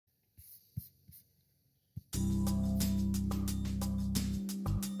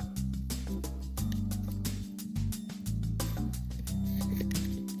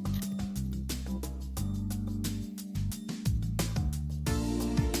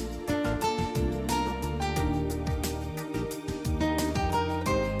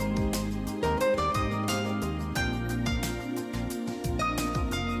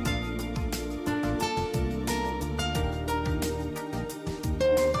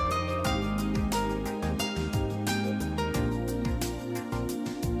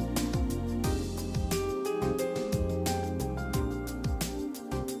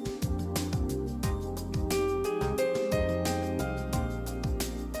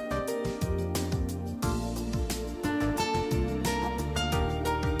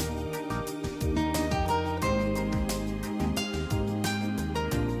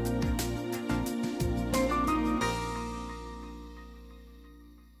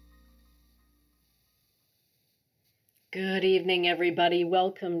Good evening, everybody.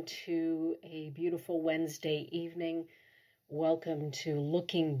 Welcome to a beautiful Wednesday evening. Welcome to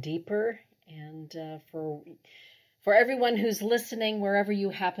Looking Deeper. And for everyone who's listening, wherever you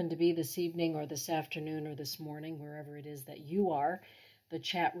happen to be this evening or this afternoon or this morning, wherever it is that you are, the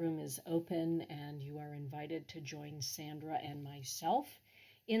chat room is open and you are invited to join Sandra and myself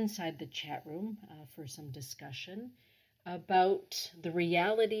inside the chat room for some discussion about the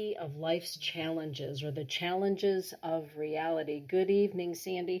reality of life's challenges or the challenges of reality. Good evening,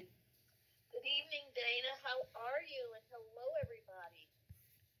 Sandy. Good evening, Dana. How are you? And hello, everybody.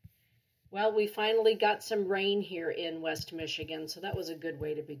 Well, we finally got some rain here in West Michigan, so that was a good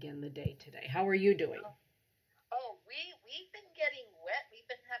way to begin the day today. How are you doing? We've been getting wet. We've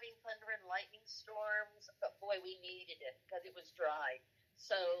been having thunder and lightning storms, but boy, we needed it because it was dry.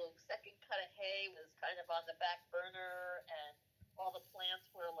 So second cut of hay was kind of on the back burner, and all the plants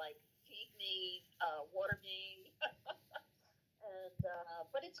were like, feed me, water me.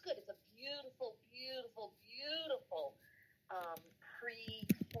 But it's good. It's a beautiful, beautiful, beautiful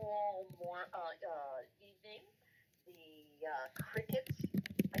pre-fall evening. The crickets.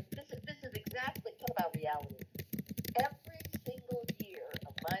 This is exactly, talk about reality. Every single year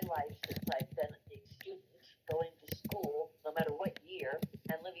of my life since I've been a student going to school, no matter what year,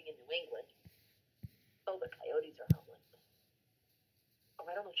 and living in New England, the coyotes are howling. Oh,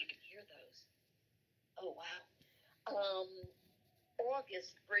 I don't know if you can hear those. Oh, wow.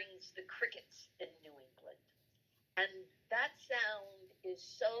 August brings the crickets in New England. And that sound is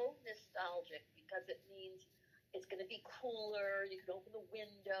so nostalgic because it means it's going to be cooler, you can open the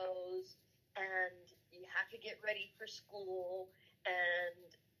windows, and you have to get ready for school,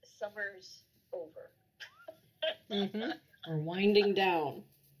 and summer's over. Mm-hmm. We're winding down.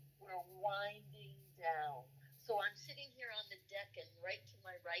 We're winding down. So I'm sitting here on the deck, and right to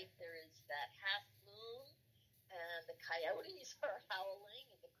my right there is that half moon, and the coyotes are howling,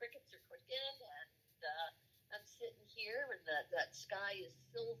 and the crickets are quicking, and I'm sitting here, and that sky is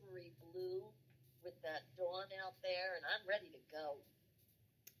silvery blue with that dawn out there, and I'm ready to go.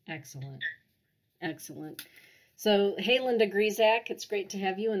 Excellent. Excellent. So, hey, Linda Griezak, it's great to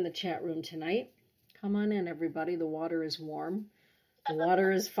have you in the chat room tonight. Come on in, everybody. The water is warm. The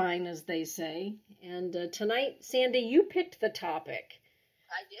water is fine, as they say. And tonight, Sandy, you picked the topic.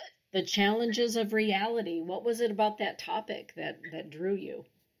 I did. The challenges of reality. What was it about that topic that drew you?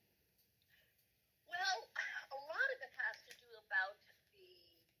 Well, a lot of it has to do about the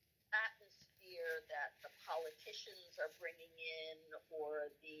atmosphere that the politicians are bringing in,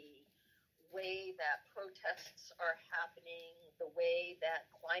 or the way that protests are happening, the way that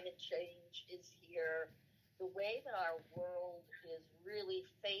climate change is here, the way that our world is really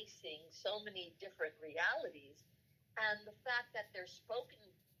facing so many different realities, and the fact that they're spoken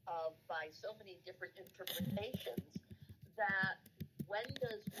of by so many different interpretations, that when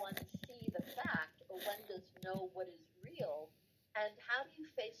does one see the fact, or when does know what is real, and how do you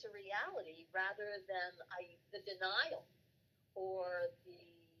face a reality rather than the denial or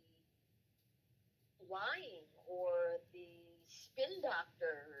the lying or the spin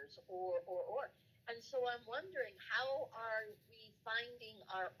doctors or. And so I'm wondering, how are we finding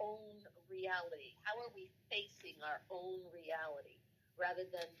our own reality? How are we facing our own reality rather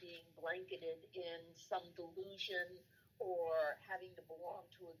than being blanketed in some delusion or having to belong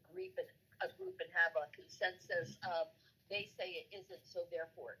to a group and have a consensus of they say it isn't, so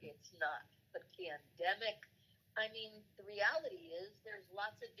therefore it's not. The pandemic, I mean, the reality is there's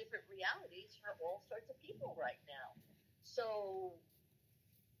lots of different realities for all sorts of people right now. So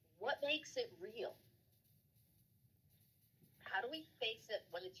what makes it real? How do we face it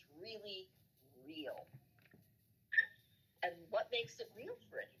when it's really real? And what makes it real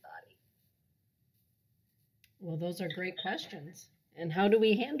for anybody? Well, those are great questions. And how do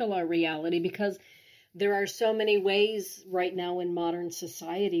we handle our reality? Because there are so many ways right now in modern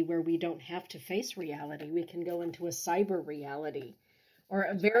society where we don't have to face reality. We can go into a cyber reality or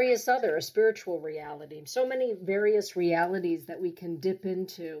a spiritual reality. So many various realities that we can dip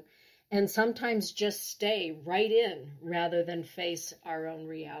into and sometimes just stay right in rather than face our own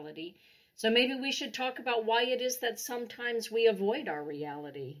reality. So maybe we should talk about why it is that sometimes we avoid our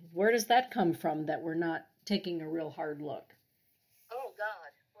reality. Where does that come from, that we're not taking a real hard look? Oh,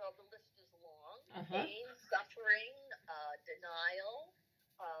 God. Well, the list is long. Pain, suffering, denial,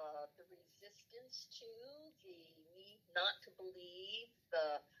 the resistance to, the need not to believe,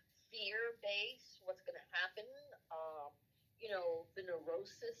 the fear base, what's going to happen, the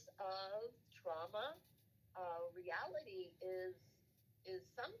neurosis of trauma. Reality is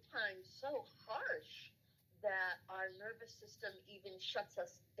sometimes so harsh that our nervous system even shuts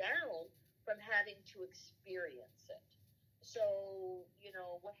us down from having to experience it. So,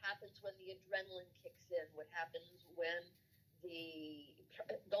 what happens when the adrenaline kicks in? What happens when the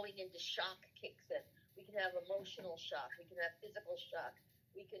going into shock kicks in? We can have emotional shock. We can have physical shock.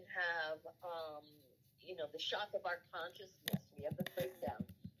 We can have, the shock of our consciousness. We have the breakdown.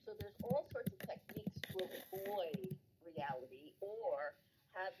 So there's all sorts of techniques to avoid reality or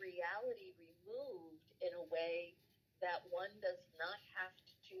have reality removed in a way that one does not have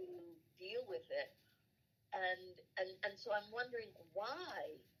to deal with it. And so I'm wondering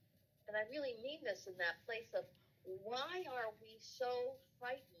why, and I really mean this in that place of why are we so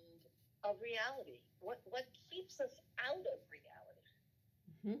frightened of reality? What keeps us out of reality?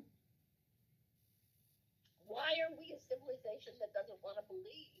 Mm-hmm. Why are we a civilization that doesn't want to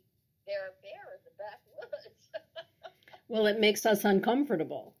believe there are bears in the backwoods? Well, it makes us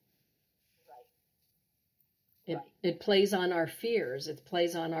uncomfortable. It plays on our fears. It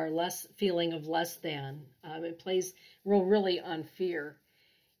plays on our feeling of less than. It plays really on fear.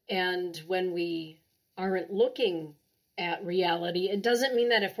 And when we aren't looking at reality, it doesn't mean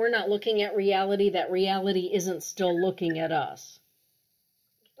that if we're not looking at reality, that reality isn't still looking at us.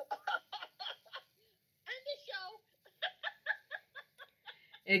 End the show.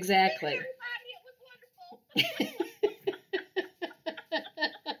 Exactly. Thank you, everybody. It was wonderful.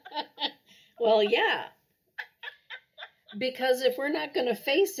 Well, yeah. Because if we're not going to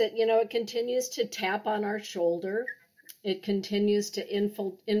face it, it continues to tap on our shoulder. It continues to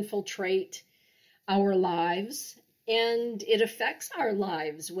infiltrate our lives, and it affects our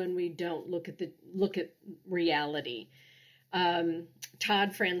lives when we don't look at reality.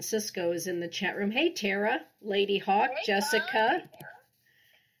 Todd Francisco is in the chat room. Hey, Tara, Lady Hawk, hey, Jessica. Todd. Hey,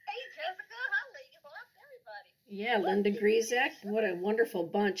 Jessica. Hi, Lady Hawk, everybody. Yeah, Linda Grizek. What a wonderful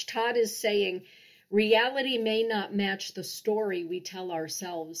bunch. Todd is saying, reality may not match the story we tell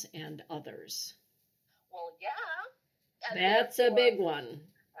ourselves and others. Well, yeah. And that's a big one.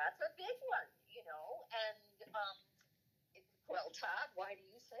 That's a big one, and, well, Todd, why do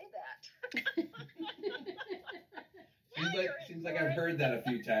you say that? Seems like I've heard that a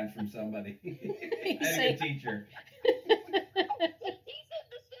few times from somebody. I had a teacher. He's in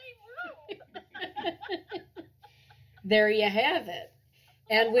the same room. There you have it.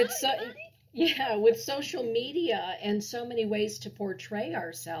 And with social media and so many ways to portray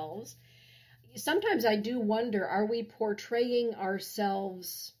ourselves, sometimes I do wonder, are we portraying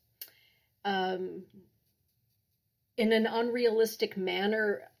ourselves in an unrealistic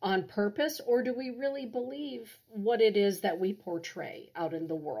manner on purpose, or do we really believe what it is that we portray out in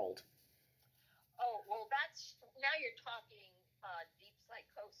the world? Oh, well, now you're talking deep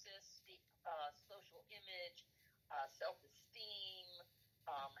psychosis, deep social image, self-esteem,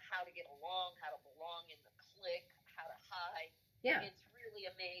 how to get along, how to belong in the clique, how to hide. Yeah. It's really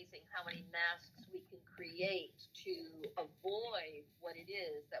amazing how many masks we can create to avoid what it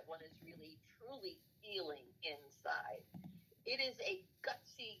is that one is really, truly feeling inside. It is a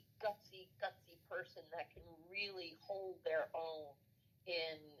gutsy, gutsy, gutsy person that can really hold their own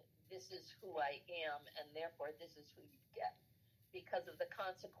in this is who I am, and therefore this is who you get, because of the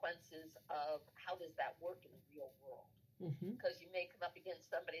consequences of how does that work in the real world. Because you may come up against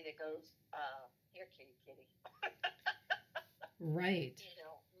somebody that goes, here, kitty, kitty. Right.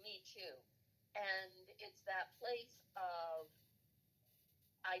 Me too. And it's that place of,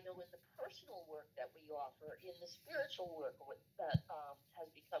 I know in the personal work that we offer, in the spiritual work that has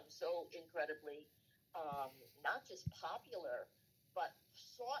become so incredibly not just popular, but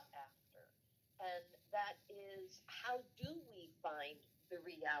sought after. And that is, how do we find the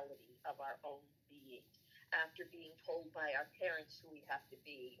reality of our own being after being told by our parents who we have to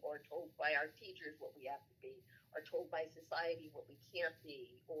be, or told by our teachers what we have to be, or told by society what we can't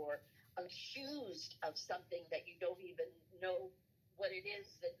be, or accused of something that you don't even know what it is,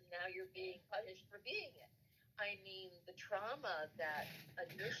 that now you're being punished for being it. I mean, the trauma that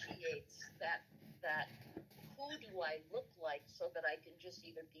initiates that who do I look like so that I can just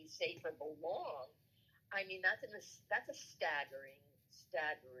either be safe or belong? I mean, that's a staggering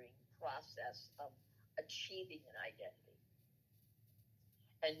process of achieving an identity.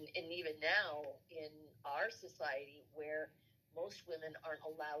 And even now in our society, where most women aren't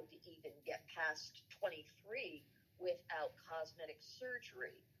allowed to even get past 23 without cosmetic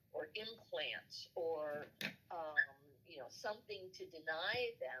surgery or implants or something to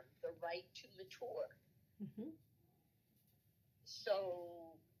deny them the right to mature.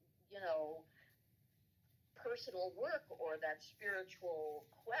 So, personal work or that spiritual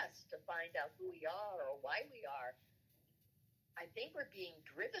quest to find out who we are or why we are, I think we're being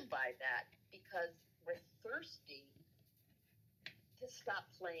driven by that because we're thirsty to stop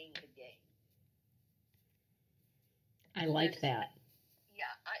playing the game. I like that.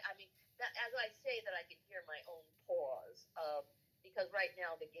 Yeah, I mean, that, as I say that, I can hear my own pause because right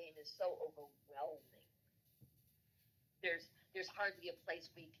now the game is so overwhelming. There's hardly a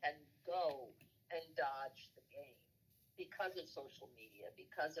place we can go and dodge the game because of social media,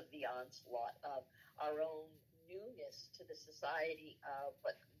 because of the onslaught of our own newness to the society of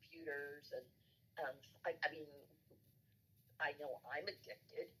what computers and I mean, I know I'm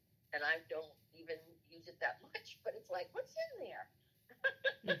addicted, and I don't even use it that much, but it's like, what's in there?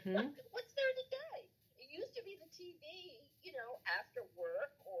 Mm-hmm. What's there today? It used to be the TV, after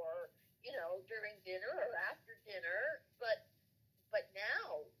work or, during dinner or after dinner, but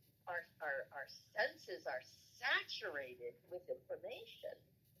now our senses are saturated with information.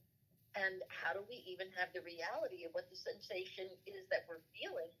 And how do we even have the reality of what the sensation is that we're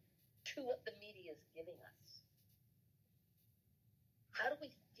feeling to what the media is giving us? How do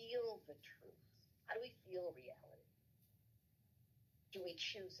we feel the truth? How do we feel reality? Do we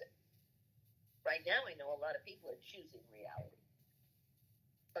choose it? Right now, I know a lot of people are choosing reality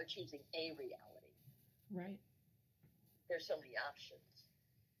or choosing a reality. Right. There's so many options.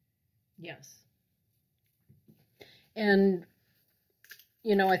 Yes. And,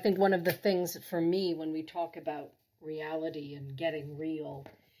 I think one of the things for me when we talk about reality and getting real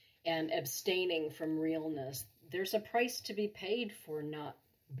and abstaining from realness, there's a price to be paid for not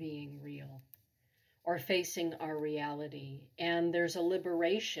being real or facing our reality. And there's a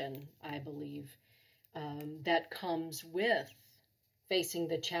liberation, I believe, that comes with facing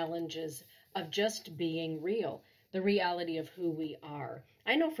the challenges of just being real, the reality of who we are.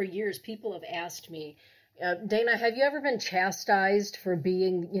 I know for years people have asked me, Dana, have you ever been chastised for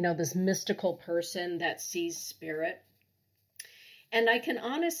being, this mystical person that sees spirit? And I can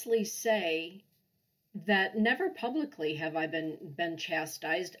honestly say that never publicly have I been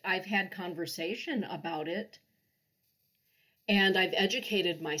chastised. I've had conversation about it, and I've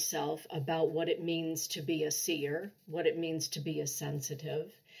educated myself about what it means to be a seer, what it means to be a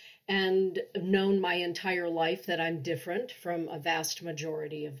sensitive, and known my entire life that I'm different from a vast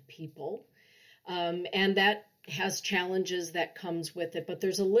majority of people. And that has challenges that comes with it. But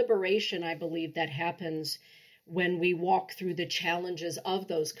there's a liberation, I believe, that happens when we walk through the challenges of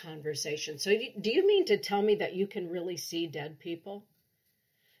those conversations. So do you mean to tell me that you can really see dead people?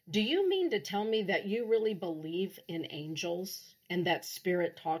 Do you mean to tell me that you really believe in angels and that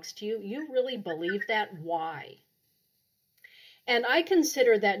spirit talks to you? You really believe that? Why? And I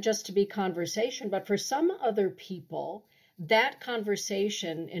consider that just to be conversation, but for some other people, that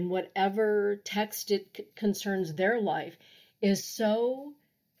conversation in whatever text it concerns their life is so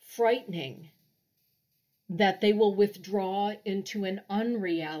frightening that they will withdraw into an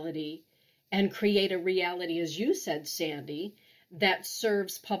unreality and create a reality, as you said, Sandy, that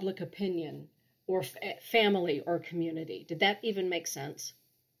serves public opinion or family or community. Did that even make sense?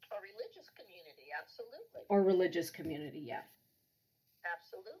 Or religious community, absolutely. Or religious community, yeah.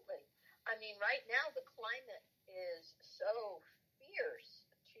 Absolutely. I mean, right now the climate is so fierce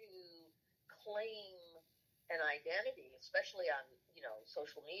to claim an identity, especially on,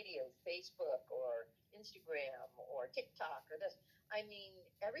 social media, Facebook or Instagram or TikTok or this. I mean,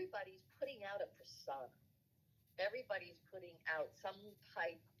 everybody's putting out a persona. Everybody's putting out some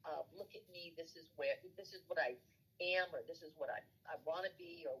type of, look at me, this is what I am, or this is what I want to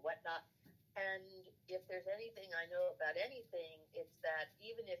be, or whatnot. And if there's anything I know about anything, it's that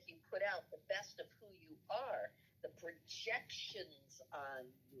even if you put out the best of who you are, the projections on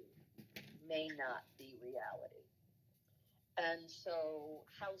you may not be reality. And so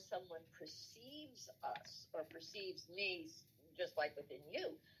how someone perceives us or perceives me, just like within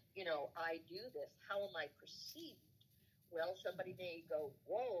you, I do this, how am I perceived? Well, somebody may go,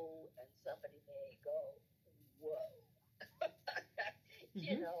 whoa, and somebody may go, whoa.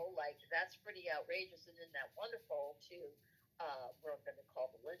 Like that's pretty outrageous, and isn't that wonderful to we're going to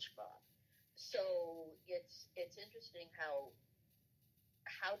call the lynch mob. So it's interesting how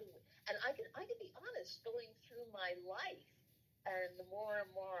do we, and I can be honest, going through my life, and the more and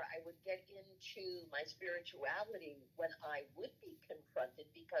more I would get into my spirituality when I would be confronted,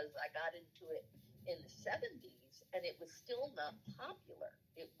 because I got into it in the 70s and it was still not popular.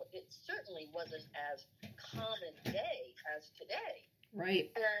 It certainly wasn't as common day as today.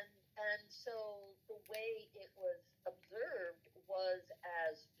 Right. And so the way it was observed was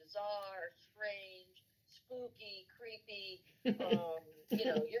as bizarre, strange, spooky, creepy. You're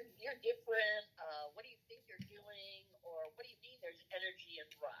different. What do you think you're doing? Or what do you mean there's energy in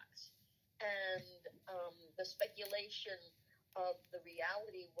rocks? And the speculation of the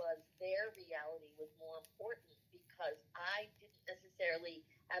reality was their reality was more important, because I didn't necessarily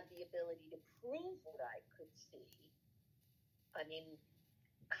have the ability to prove what I could see. I mean,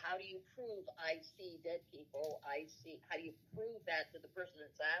 how do you prove I see dead people? How do you prove that to the person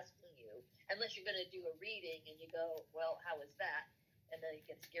that's asking you? Unless you're going to do a reading and you go, well, how is that? And then you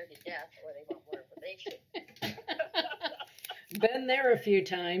get scared to death or they want more information. Been there a few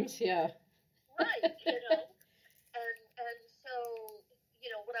times, yeah. Right, and so,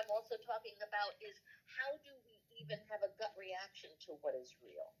 what I'm also talking about is how do we even have a gut reaction to what is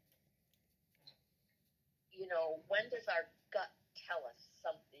real? When does our gut tell us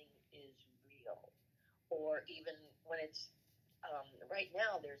something is real? Or even when it's, right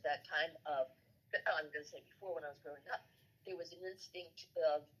now, there's that time of, I'm going to say before when I was growing up, there was an instinct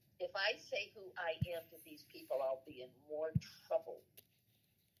of, if I say who I am to these people, I'll be in more trouble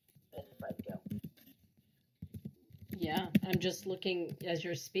than if I don't. Yeah, I'm just looking as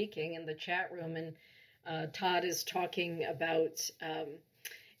you're speaking in the chat room, and Todd is talking about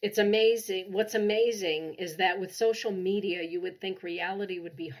it's amazing. What's amazing is that with social media, you would think reality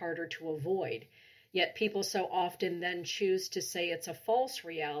would be harder to avoid. Yet people so often then choose to say it's a false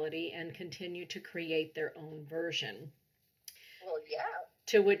reality and continue to create their own version. Well, yeah.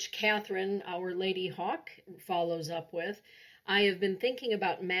 To which Catherine, our Lady Hawk, follows up with, I have been thinking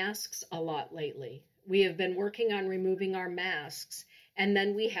about masks a lot lately. We have been working on removing our masks, and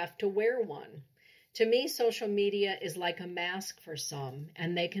then we have to wear one. To me, social media is like a mask for some,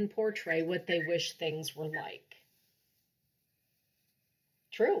 and they can portray what they wish things were like.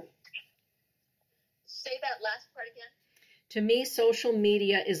 True. Say that last part again. To me, social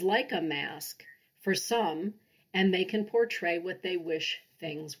media is like a mask for some, and they can portray what they wish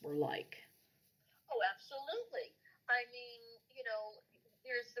things were like. Oh, absolutely. I mean,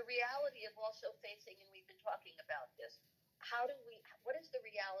 there's the reality of also facing, and we've been talking about this. What is the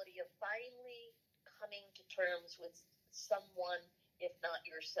reality of finally coming to terms with someone, if not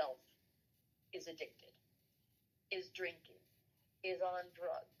yourself, is addicted, is drinking, is on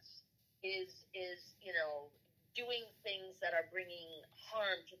drugs, is doing things that are bringing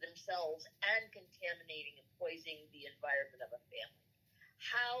harm to themselves and contaminating and poisoning the environment of a family?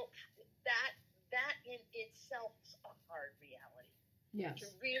 How that in itself is a hard reality. Yes. To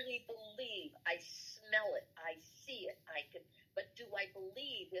really believe, I smell it, I see it, but do I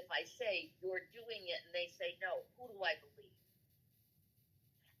believe if I say you're doing it and they say no, who do I believe?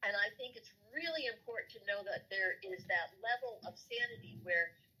 And I think it's really important to know that there is that level of sanity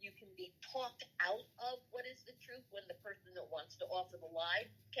where you can be talked out of what is the truth when the person that wants to offer the lie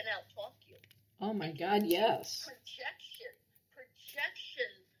can out-talk you. Oh my God, yes. Projection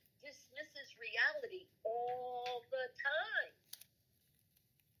dismisses reality all the time.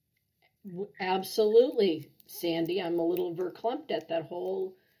 Absolutely, Sandy. I'm a little verklempt at that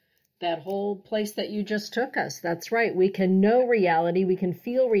whole place that you just took us. That's right. We can know reality, we can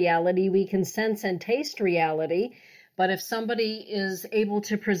feel reality, we can sense and taste reality. But if somebody is able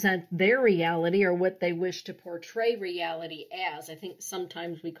to present their reality or what they wish to portray reality as, I think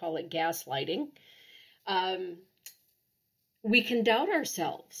sometimes we call it gaslighting, we can doubt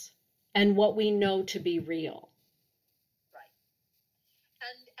ourselves and what we know to be real.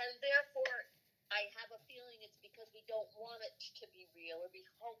 And therefore, I have a feeling it's because we don't want it to be real, or we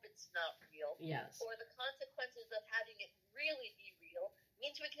hope it's not real. Yes. Or the consequences of having it really be real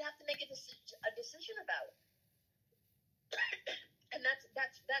means we can have to make a decision about it. And that's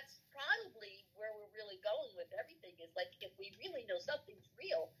probably where we're really going with everything, is like, if we really know something's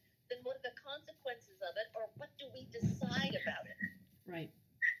real, then what are the consequences of it, or what do we decide about it? Right.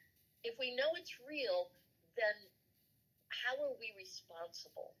 If we know it's real, then how are we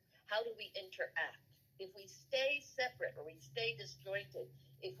responsible? How do we interact? If we stay separate or we stay disjointed,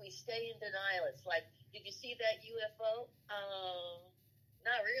 if we stay in denial, it's like, did you see that UFO?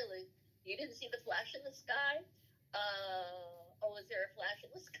 Not really. You didn't see the flash in the sky? Is there a flash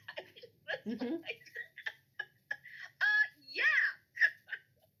in the sky? Mm-hmm. Yeah.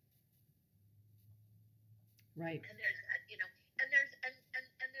 Right. And there's that,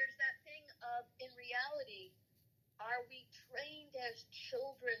 and there's that thing of, in reality, are we trained as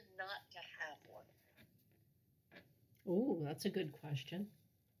children not to have one? Oh, that's a good question.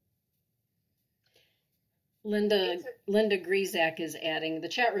 Linda Grizak is adding, the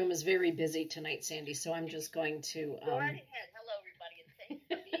chat room is very busy tonight, Sandy, so I'm just going to... Go right ahead. Hello, everybody, and thanks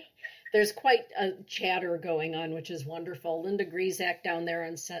for being here. There's quite a chatter going on, which is wonderful. Linda Grizak down there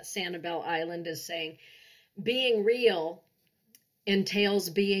on Sanibel Island is saying, being real entails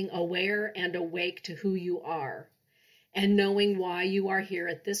being aware and awake to who you are, and knowing why you are here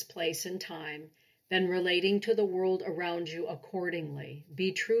at this place and time, then relating to the world around you accordingly.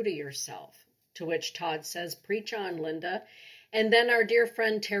 Be true to yourself. To which Todd says, preach on, Linda. And then our dear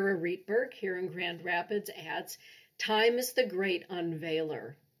friend Tara Rietberg here in Grand Rapids adds, Time is the great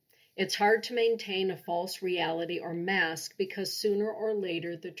unveiler. It's hard to maintain a false reality or mask because sooner or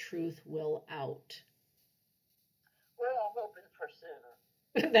later the truth will out. We're all hoping for sooner.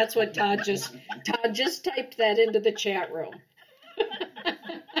 That's what Todd just typed that into the chat room.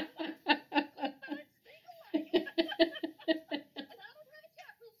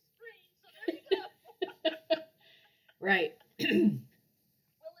 Right.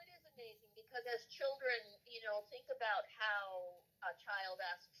 Well, it is amazing because as children, think about how a child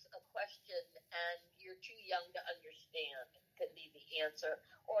asks a question and you're too young to understand could be the answer,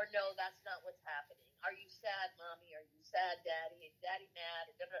 or no, that's not what's happening. Are you sad, mommy? Are you sad, daddy? Is daddy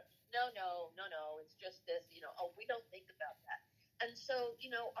mad? No, it's just this, oh, we don't think about that. And so,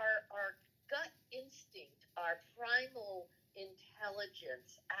 our gut instinct, our primal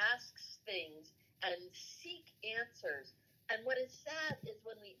intelligence asks things and seek answers. And what is sad is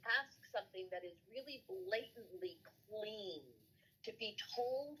when we ask something that is really blatantly clean, to be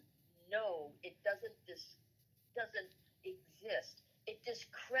told, no, it doesn't exist. It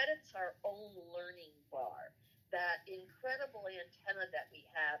discredits our own learning bar, that incredible antenna that we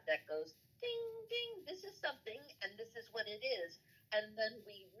have that goes, ding, ding, this is something, and this is what it is. And then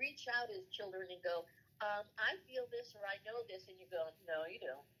we reach out as children and go, I feel this or I know this, and you go, no, you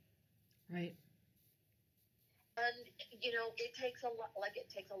don't. Right. And, it takes a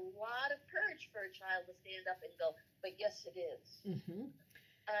lot of courage for a child to stand up and go, but yes, it is. Mm-hmm.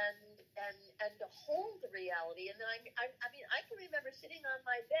 And to hold the reality. And then I can remember sitting on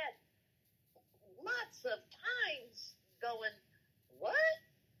my bed lots of times going, what?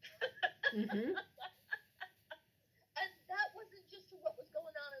 Mm-hmm. And that wasn't just what was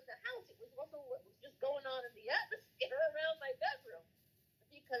going on in the house. It was also what was just going on in the atmosphere around my bedroom.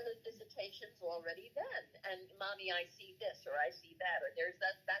 Because the visitation's already done. And mommy, I see this or I see that or there's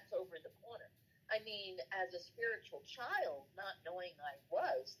that's over the corner. I mean, as a spiritual child, not knowing I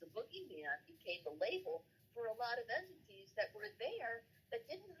was, the boogeyman became the label for a lot of entities that were there that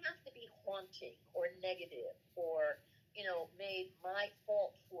didn't have to be haunting or negative or, made my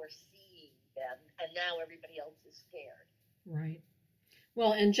fault for seeing them, and now everybody else is scared. Right.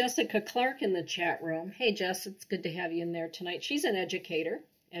 Well, and Jessica Clark in the chat room. Hey, Jess, it's good to have you in there tonight. She's an educator,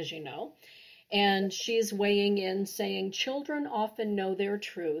 as you know, and she's weighing in saying children often know their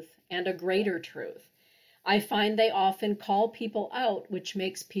truth and a greater truth. I find they often call people out, which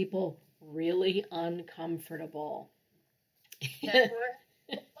makes people really uncomfortable.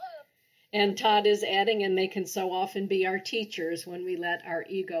 And Todd is adding, and they can so often be our teachers when we let our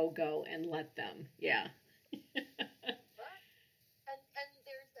ego go and let them. Yeah. And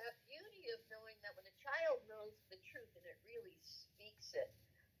there's that beauty of knowing that when a child knows the truth and it really speaks it,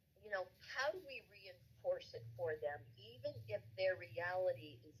 how do we reinforce it for them, even if their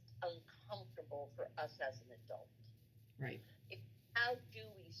reality is uncomfortable for us as an adult? Right. How do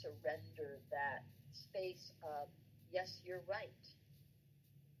we surrender that space of, yes, you're right.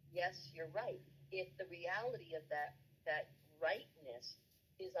 Yes, you're right. If the reality of that rightness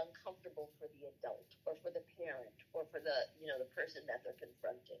is uncomfortable for the adult or for the parent or for the person that they're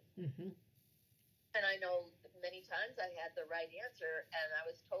confronting. Mm-hmm. And I know many times I had the right answer and I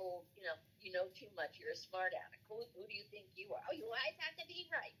was told, you know too much. You're a smart aleck. Who do you think you are? Oh, you always have to be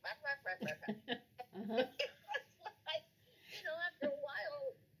right. Uh-huh. It's like, after a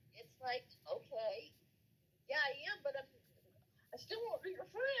while, it's like, okay, yeah, I am, but I still won't be your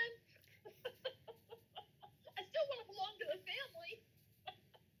friend. I still want to belong to the family.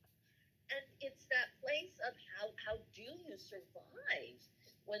 And it's that place of how do you survive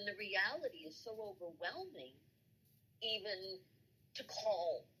when the reality is so overwhelming, even to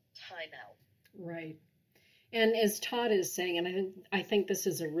call time out. Right. And as Todd is saying, and I think this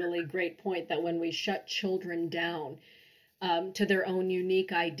is a really great point, that when we shut children down to their own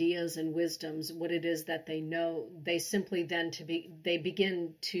unique ideas and wisdoms, what it is that they know, they simply then they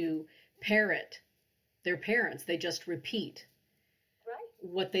begin to parrot their parents. They just repeat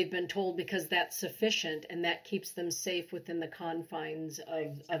what they've been told because that's sufficient and that keeps them safe within the confines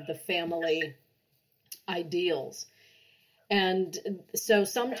of the family ideals. And so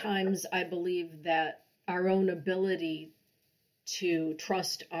sometimes I believe that our own ability to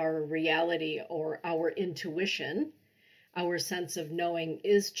trust our reality or our intuition, our sense of knowing,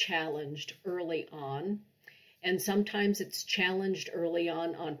 is challenged early on. And sometimes it's challenged early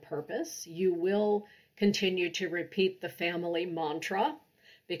on purpose. You will continue to repeat the family mantra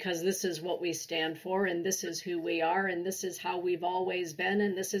because this is what we stand for, and this is who we are, and this is how we've always been,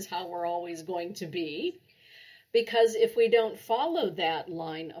 and this is how we're always going to be. Because if we don't follow that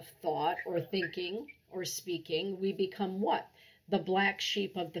line of thought or thinking or speaking, we become what? the black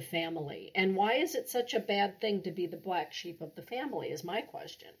sheep of the family. And why is it such a bad thing to be the black sheep of the family is my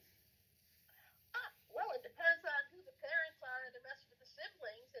question. Well, it depends on who the parents are and the rest of the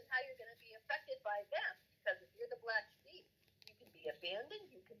siblings and how you're going to be affected by them. Because if you're the black sheep, you can be abandoned,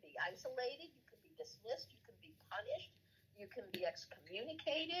 you can be isolated, you can be dismissed, you can be punished, you can be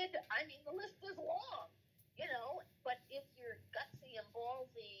excommunicated. I mean, the list is long, you know. But if you're gutsy and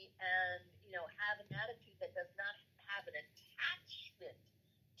ballsy and, you know, have an attitude that does not have an attachment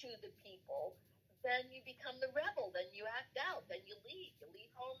to the people, then you become the rebel, then you act out, then you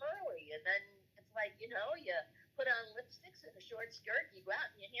leave home early, and then it's like, you know, you put on lipsticks and a short skirt, you go out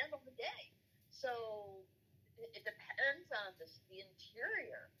and you handle the day. So it depends on the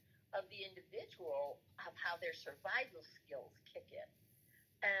interior of the individual, of how their survival skills kick in.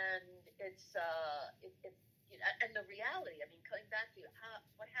 And it's you know, and the reality, I mean, coming back to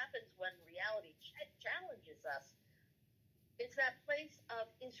what happens when reality challenges us, it's that place of,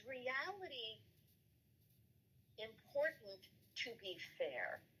 is reality important to be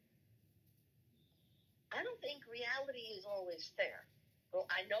fair? I don't think reality is always fair. Well,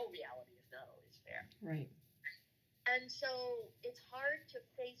 I know reality is not always fair. Right. And so it's hard to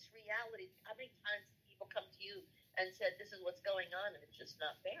face reality. How many times people come to you and said, this is what's going on, and it's just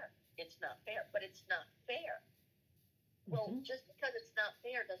not fair. It's not fair, but it's not fair. Well, just because it's not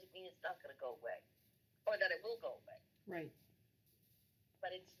fair doesn't mean it's not going to go away, or that it will go away. Right.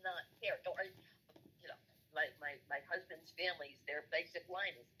 But it's not fair. Or, you know, my husband's family's, their basic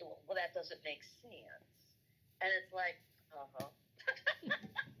line is, well, that doesn't make sense. And it's like, and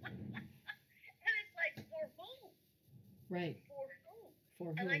it's like, for whom? Right. For whom? For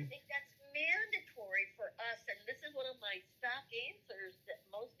And whom? I think that's mandatory for us. And this is one of my stock answers that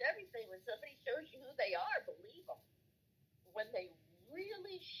most everything, when somebody shows you who they are, believe them. When they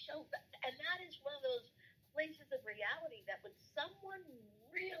really show that. And that is one of those places of reality that when someone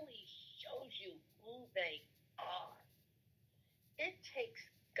really shows you who they are, it takes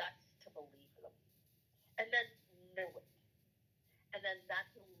guts to believe them. And then know it. And then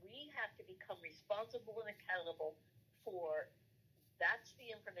that's when we have to become responsible and accountable for, that's the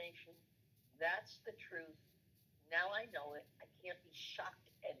information, that's the truth. Now I know it. I can't be shocked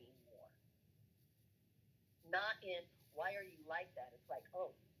anymore. Not in, why are you like that? It's like,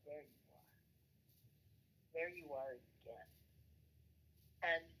 oh, there you are. There you are again.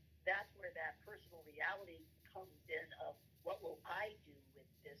 And that's where that personal reality comes in of, what will I do with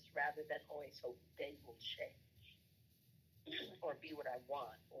this, rather than always hope they will change or be what I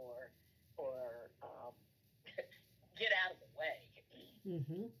want, or get out of the way.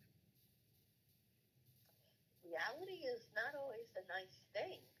 Mm-hmm. Reality is not always a nice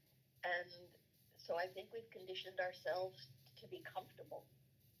thing. And so I think we've conditioned ourselves to be comfortable.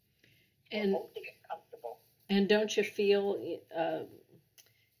 And hope to get comfortable. And don't you feel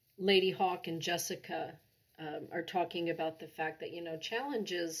Lady Hawk and Jessica are talking about the fact that, you know,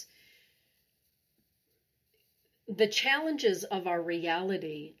 the challenges of our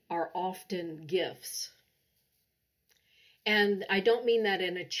reality are often gifts. And I don't mean that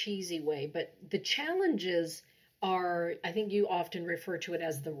in a cheesy way, but the challenges are, I think you often refer to it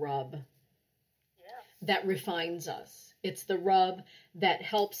as the rub. Yeah. That refines us. It's the rub that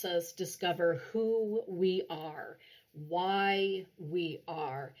helps us discover who we are, why we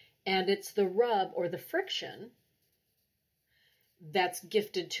are. And it's the rub or the friction that's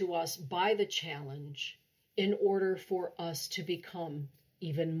gifted to us by the challenge in order for us to become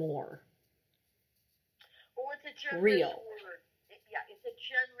even more it's a generous real. Word. It's a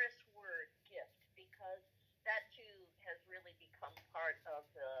generous word, gift, because that too has really become part of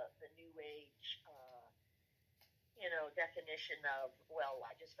the New Age, definition of, well,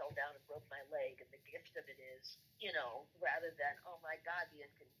 I just fell down and broke my leg, and the gift of it is, rather than, oh my God, the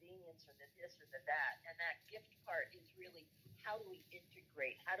inconvenience or the this or the that. And that gift part is really, how do we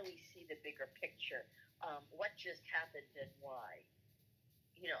integrate? How do we see the bigger picture? What just happened and why?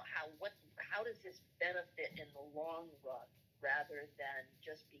 How does this benefit in the long run, rather than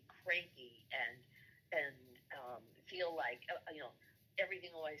just be cranky and feel like everything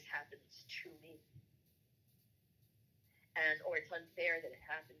always happens to me, or it's unfair that it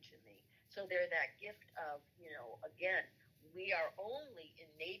happened to me. So they're that gift of, again, we are only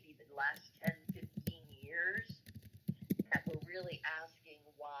in maybe the last 10, 15 years that we're really asking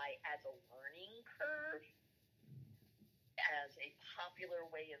why, as a learning curve, as a popular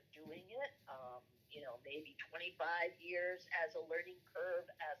way of doing it, maybe 25 years as a learning curve,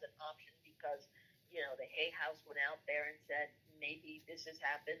 as an option, because, the Hay House went out there and said, maybe this has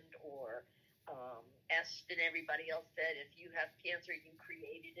happened, or Est and everybody else said, if you have cancer, you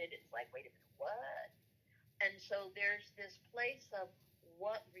created it. It's like, wait a minute, what? And so there's this place of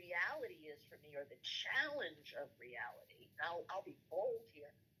what reality is for me, or the challenge of reality. Now, I'll be bold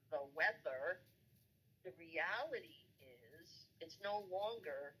here. The weather, the reality is, it's no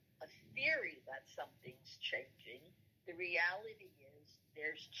longer a theory that something's changing. The reality is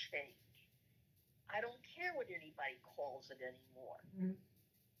there's change. I don't care what anybody calls it anymore. Mm-hmm.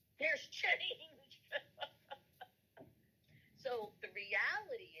 There's change. So the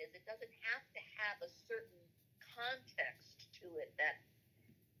reality is it doesn't have to have a certain context to it that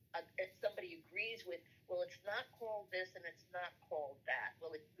if somebody agrees with. Well, it's not called this and it's not called that.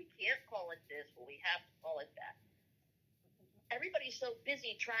 Well, we can't call it this. Well, we have to call it that. Everybody's so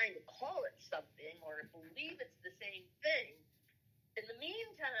busy trying to call it something or believe it's the same thing. In the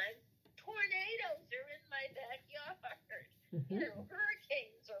meantime, tornadoes are in my backyard. Mm-hmm.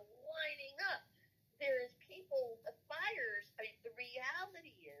 Hurricanes are lining up. There's people, fires. I mean, the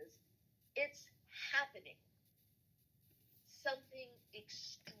reality is it's happening. Something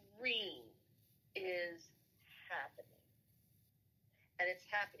extreme is happening. And it's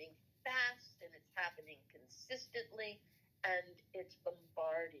happening fast, and it's happening consistently, and it's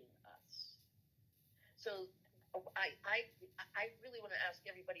bombarding us. So I really want to ask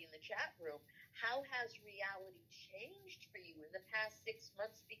everybody in the chat room, how has reality changed for you in the past 6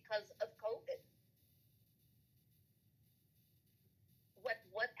 months because of COVID?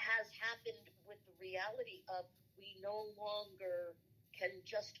 What has happened with the reality of we no longer can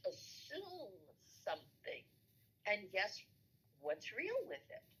just assume something and guess what's real with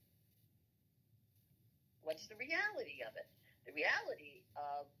it? What's the reality of it? The reality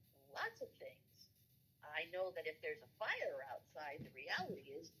of lots of things. I know that if there's a fire outside, the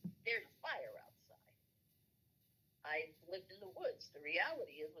reality is there's a fire outside. I've lived in the woods. The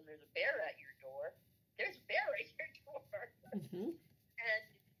reality is when there's a bear at your door, there's a bear at your door. Mm-hmm.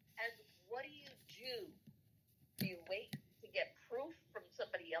 And what do? Do you wait to get proof from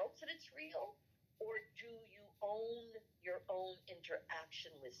somebody else that it's real? Or do you own your own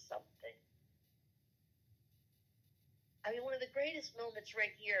interaction with something? I mean, one of the greatest moments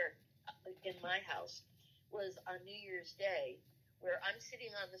right here in my house was on New Year's Day, where I'm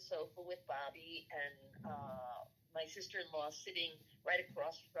sitting on the sofa with Bobby and my sister-in-law sitting right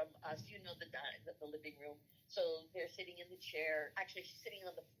across from us. You know, the living room. So they're sitting in the chair. Actually, she's sitting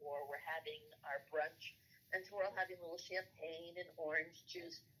on the floor. We're having our brunch. And so we're all having a little champagne and orange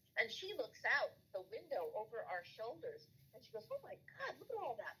juice. And she looks out the window over our shoulders. And she goes, oh, my God, look at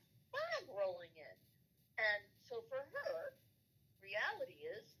all that fog rolling in. And so for her, reality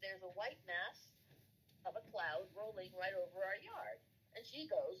is there's a white mass of a cloud rolling right over our yard. And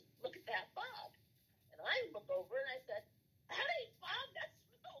she goes, look at that fog. And I look over and I said, that ain't fog, that's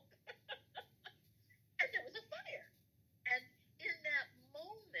smoke. And there was a fire. And in that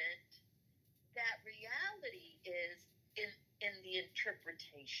moment, that reality is in the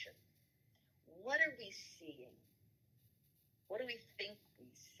interpretation. What are we seeing? What do we think we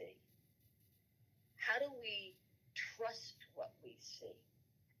see? How do we trust what we see?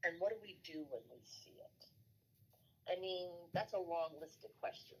 And what do we do when we see it? I mean, that's a long list of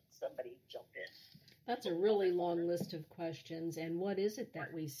questions. Somebody jump in. That's a really long list of questions. And what is it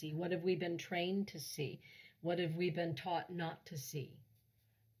that we see? What have we been trained to see? What have we been taught not to see?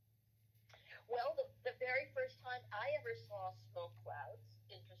 Well, the very first time I ever saw smoke clouds,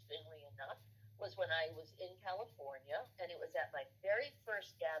 interestingly enough, was when I was in California, and it was at my very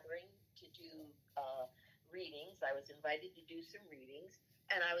first gathering to do readings. I was invited to do some readings,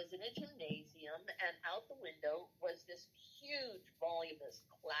 and I was in a gymnasium, and out the window was this huge, voluminous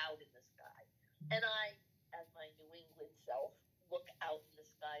cloud in the sky. And I, as my New England self, look out in the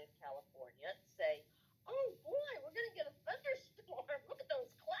sky of California and say, oh boy, we're going to get a thunderstorm. Look at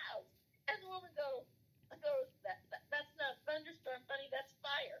those clouds. And the woman goes, that's not thunderstorm, honey, that's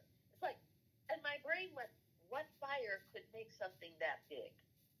fire. It's like, and my brain went, what fire could make something that big?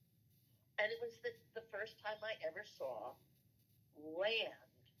 And it was the first time I ever saw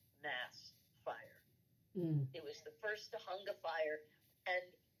land mass fire. Mm. It was the first Hunger fire. And,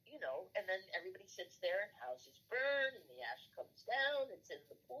 you know, and then everybody sits there and houses burn and the ash comes down, it's in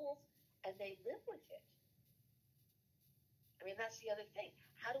the pools, and they live with it. I mean, that's the other thing.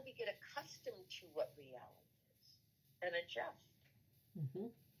 How do we get accustomed to what reality is and adjust? Mm-hmm.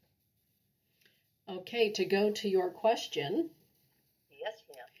 Okay, to go to your question. Yes,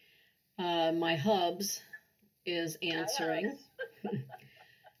 ma'am. My hubs is answering.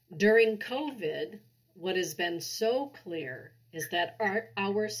 During COVID, what has been so clear is that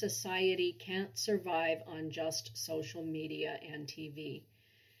our society can't survive on just social media and TV.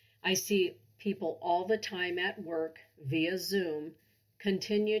 I see people all the time at work via Zoom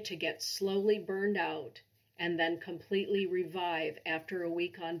continue to get slowly burned out and then completely revive after a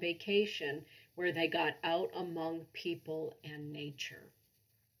week on vacation where they got out among people and nature.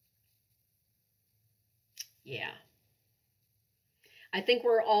 Yeah. I think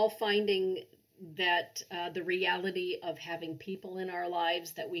we're all finding that the reality of having people in our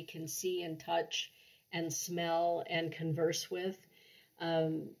lives that we can see and touch and smell and converse with,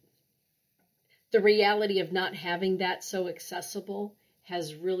 the reality of not having that so accessible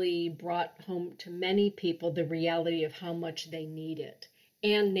has really brought home to many people the reality of how much they need it.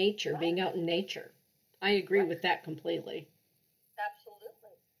 And nature, being out in nature. I agree with that completely.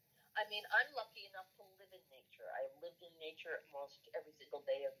 Absolutely. I mean, I'm lucky enough to live in nature. I've lived in nature almost every single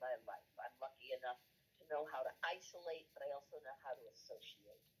day of my life. I'm lucky enough to know how to isolate, but I also know how to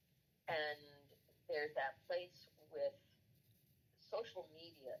associate. And there's that place with social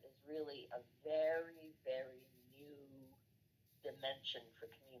media is really a very, very new dimension for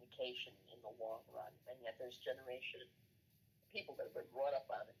communication in the long run. And yet there's generation people that have been brought up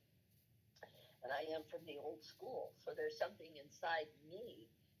on it. And I am from the old school. So there's something inside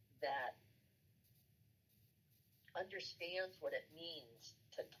me that understands what it means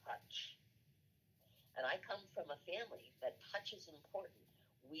to touch. And I come from a family that touch is important.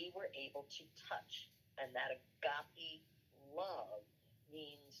 We were able to touch. And that agape love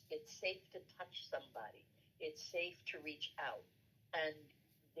means it's safe to touch somebody. It's safe to reach out. And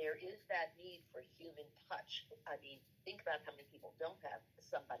there is that need for human touch. I mean, think about how many people don't have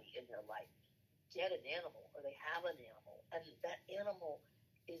somebody in their life, get an animal, or they have an animal, and that animal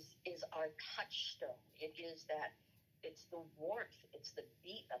is our touchstone. It is that, it's the warmth, it's the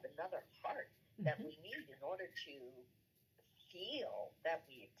beat of another heart that we need in order to feel that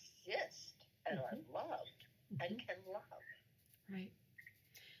we exist and are loved and can love. Right.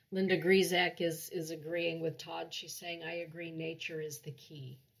 Linda Griezak is agreeing with Todd. She's saying, I agree, nature is the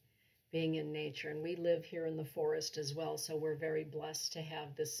key, being in nature. And we live here in the forest as well, so we're very blessed to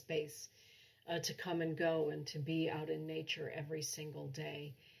have this space to come and go and to be out in nature every single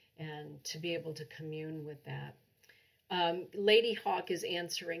day and to be able to commune with that. Lady Hawk is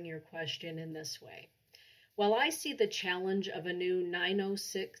answering your question in this way. Well, I see the challenge of a new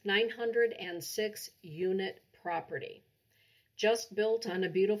 906 unit property, just built on a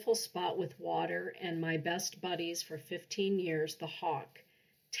beautiful spot with water, and my best buddies for 15 years, the Hawk,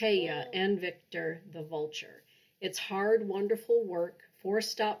 Taya, and Victor, the Vulture. It's hard, wonderful work, 4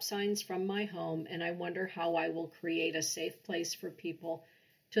 stop signs from my home, and I wonder how I will create a safe place for people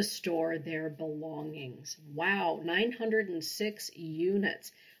to store their belongings. Wow, 906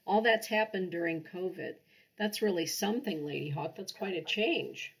 units. All that's happened during COVID. That's really something, Lady Hawk. That's quite a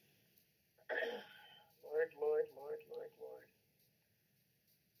change. Lord, Lord, Lord, Lord, Lord.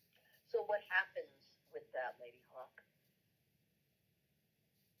 So what happens with that, Lady Hawk?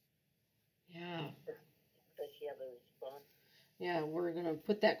 Yeah. Does she have a response? Yeah, we're going to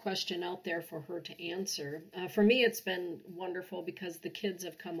put that question out there for her to answer. For me, it's been wonderful because the kids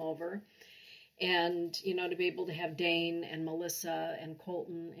have come over. And, you know, to be able to have Dane and Melissa and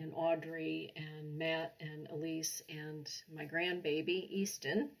Colton and Audrey and Matt and Elise and my grandbaby,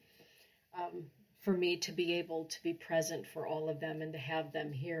 Easton, for me to be able to be present for all of them and to have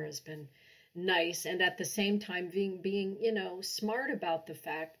them here has been nice. And at the same time, being you know, smart about the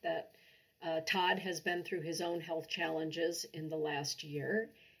fact that Todd has been through his own health challenges in the last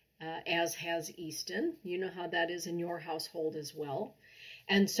year, as has Easton. You know how that is in your household as well.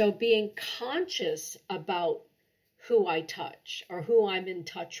 And so being conscious about who I touch or who I'm in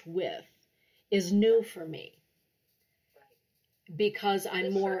touch with is new for me. Because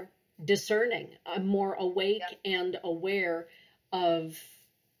I'm more discerning. I'm more awake and aware of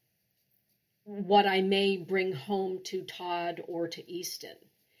what I may bring home to Todd or to Easton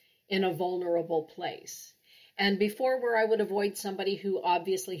in a vulnerable place. And before, where I would avoid somebody who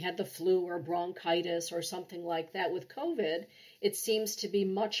obviously had the flu or bronchitis or something like that, with COVID, it seems to be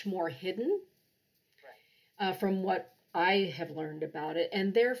much more hidden from what I have learned about it.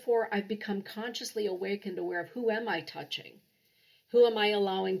 And therefore, I've become consciously awake and aware of who am I touching? Who am I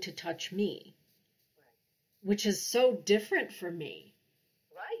allowing to touch me? Which is so different for me.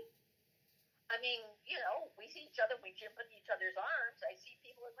 Right. I mean, you know, we see each other, we jump in each other's arms. I see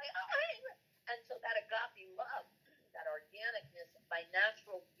people in my eyes. And so that agape love, that organicness, my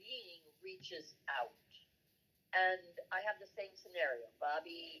natural being reaches out. And I have the same scenario.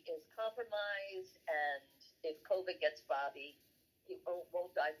 Bobby is compromised, and if COVID gets Bobby, he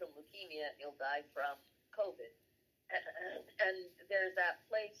won't die from leukemia, he'll die from COVID. And there's that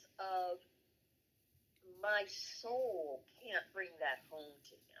place of my soul can't bring that home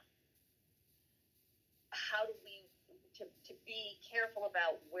to him. How do we, to be careful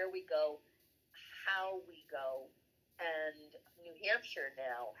about where we go, how we go. And New Hampshire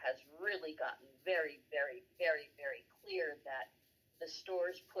now has really gotten very, very, very, very clear that the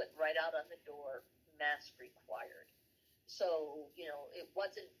stores put right out on the door, mask required. So, it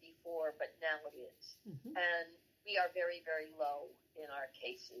wasn't before, but now it is. Mm-hmm. And we are very, very low in our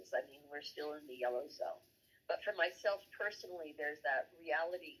cases. I mean, we're still in the yellow zone. But for myself personally, there's that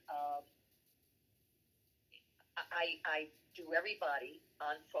reality of I do everybody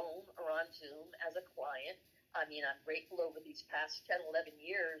on phone or on Zoom as a client. I mean, I'm grateful over these past 10, 11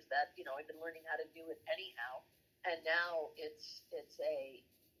 years that, I've been learning how to do it anyhow. And now it's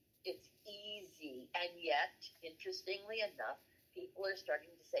easy. And yet, interestingly enough, people are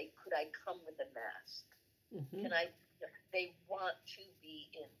starting to say, could I come with a mask? Mm-hmm. They want to be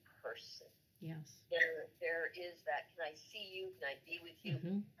in person. Yes. There is that, can I see you? Can I be with you?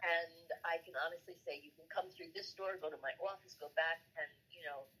 Mm-hmm. And I can honestly say, you can come through this door, go to my office, go back, and,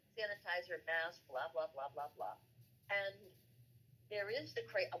 sanitizer, mask, blah, blah, blah, blah, blah. And there is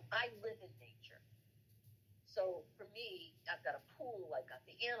I live in nature. So for me, I've got a pool, I've got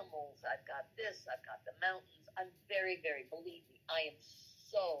the animals, I've got this, I've got the mountains. I'm very, very, believe me, I am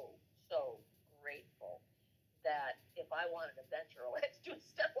so, so grateful that if I want an adventure, all I have to do is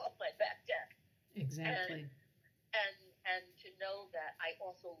step off my back deck. Exactly. And to know that I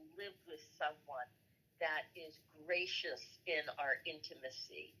also live with someone that is gracious in our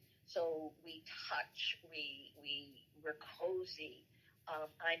intimacy. So we touch, we're cozy.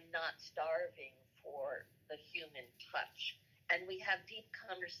 I'm not starving for the human touch. And we have deep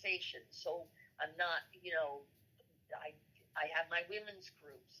conversations. So I'm not, I have my women's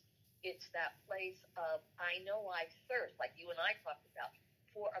groups. It's that place of, I know I thirst, like you and I talked about,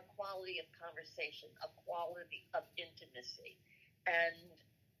 for a quality of conversation, a quality of intimacy. And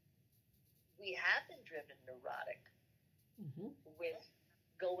we have been driven neurotic mm-hmm. with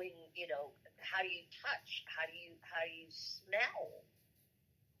going, how do you touch? How do you smell?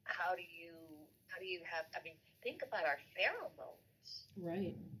 How do you have, think about our pheromones.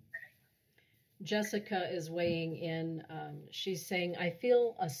 Right. Jessica is weighing in. She's saying, I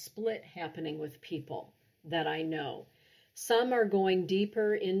feel a split happening with people that I know. Some are going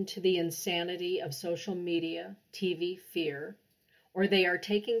deeper into the insanity of social media, TV, fear, or they are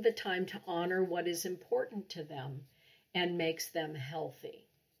taking the time to honor what is important to them and makes them healthy.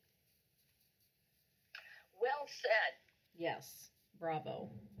 Well said. Yes,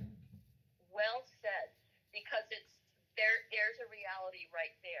 bravo. Well said, because there's a reality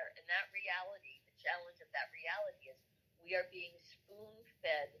right there, and that reality, the challenge of that reality is we are being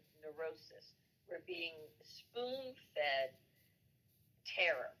spoon-fed neurosis. We're being spoon-fed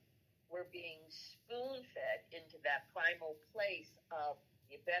terror. We're being spoon-fed into that primal place of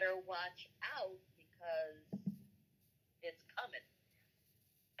you better watch out because it's coming.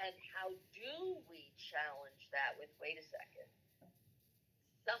 And how do we challenge that with, wait a second,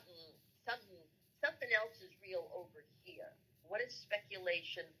 something else is real over here. What is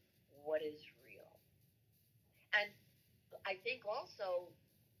speculation? What is real? And I think also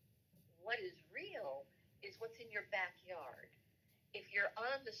what is real is what's in your backyard. If you're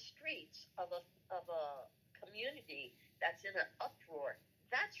on the streets of a community that's in an uproar,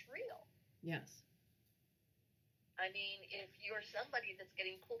 that's real. Yes. I mean, if you're somebody that's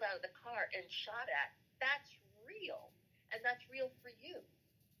getting pulled out of the car and shot at, that's real. And that's real for you.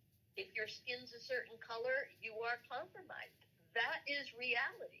 If your skin's a certain color, you are compromised. That is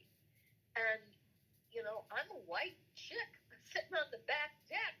reality. And, I'm a white chick sitting on the back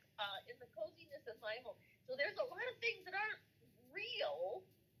deck in the coziness of my home. So there's a lot of things that aren't real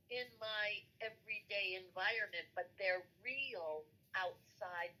in my everyday environment, but they're real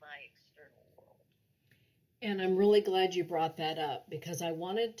outside my external world. And I'm really glad you brought that up, because I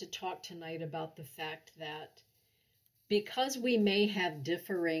wanted to talk tonight about the fact that because we may have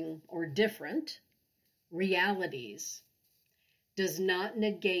differing or different realities does not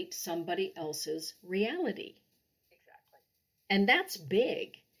negate somebody else's reality. Exactly. And that's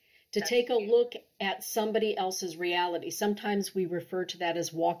big. To take a look at somebody else's reality. Sometimes we refer to that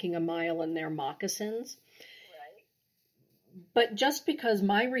as walking a mile in their moccasins. Right. But just because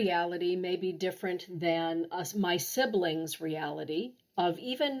my reality may be different than my siblings' reality, of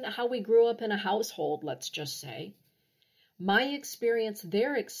even how we grew up in a household, let's just say, my experience,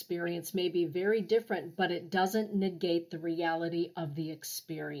 their experience may be very different, but it doesn't negate the reality of the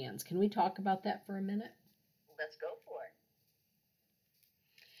experience. Can we talk about that for a minute? Let's go for it.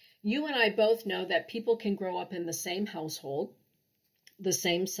 You and I both know that people can grow up in the same household, the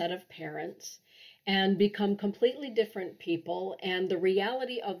same set of parents, and become completely different people, and the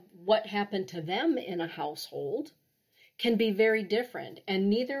reality of what happened to them in a household can be very different, and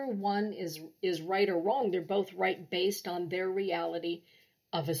neither one is right or wrong. They're both right based on their reality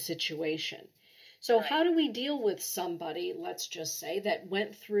of a situation. So Right. how do we deal with somebody, let's just say, that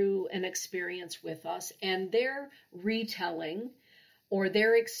went through an experience with us and their retelling or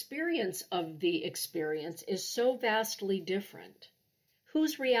their experience of the experience is so vastly different?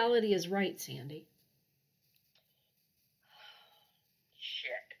 Whose reality is right, Sandy?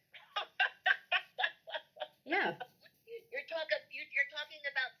 Shit. Yeah. You're talking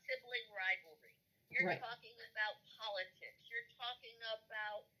about sibling rivalry. You're Right. talking about politics. You're talking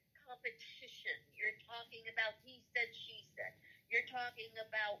about competition. You're talking about he said, she said. You're talking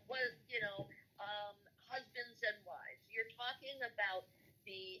about husbands and wives. You're talking about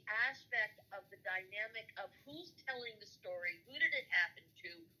the aspect of the dynamic of who's telling the story, who did it happen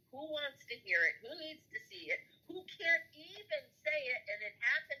to, who wants to hear it, who needs to see it, who can't even say it and it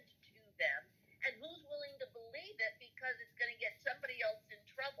happened to them, and who's willing to believe it because it's going to get somebody else in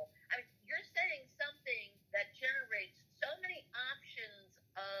trouble. I mean, you're saying something that generates so many options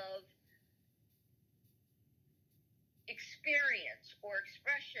of experience or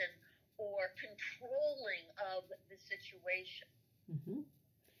expression or controlling of the situation. Mm-hmm.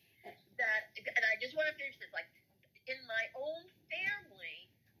 And I just want to finish this. Like, in my own family,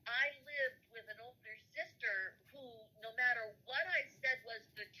 I lived with an older sister who, no matter what I said was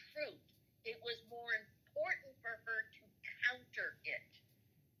the truth, it was more important for her to counter it.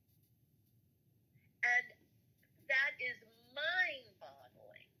 And that is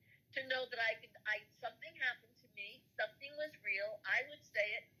mind-boggling to know that something happened to me, something was real, I would say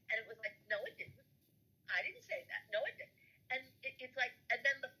it, and it was like, no, it didn't. I didn't say that. No, it didn't. And it's like, and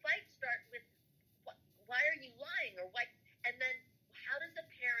then the fights start with, why are you lying? Or why? And then how does a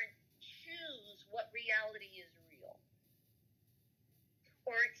parent choose what reality is real?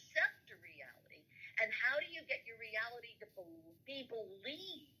 Or accept a reality? And how do you get your reality to be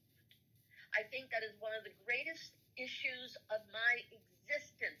believed? I think that is one of the greatest issues of my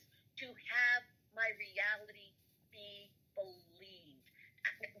existence, to have my reality be believed.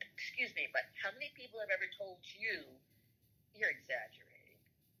 Excuse me, but how many people have ever told you, you're exaggerating?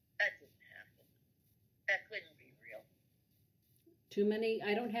 That didn't happen. That couldn't be real. Too many.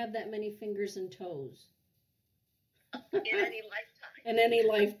 I don't have that many fingers and toes. In any lifetime. In any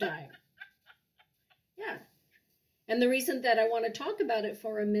lifetime. Yeah. And the reason that I want to talk about it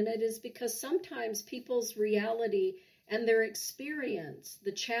for a minute is because sometimes people's reality and their experience,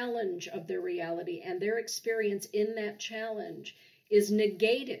 the challenge of their reality and their experience in that challenge is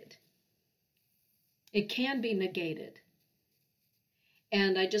negated. It can be negated.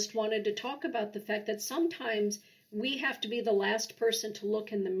 And I just wanted to talk about the fact that sometimes we have to be the last person to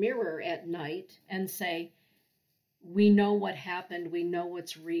look in the mirror at night and say, we know what happened, we know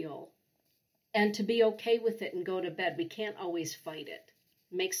what's real. And to be okay with it and go to bed. We can't always fight it.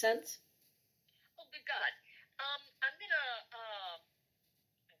 Make sense? Oh, good God.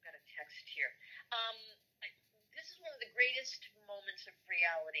 I've got a text here. This is one of the greatest moments of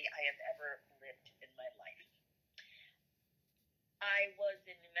reality I have ever lived in my life. I was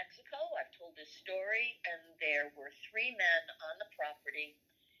in New Mexico. I've told this story, and there were 3 men on the property,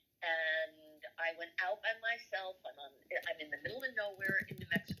 and I went out by myself. I'm in the middle of nowhere in New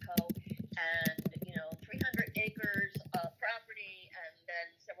Mexico, and 300 acres of property, and then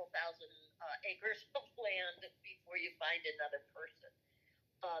several thousand acres of land before you find another person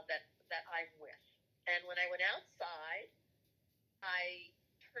that I'm with. And when I went outside, I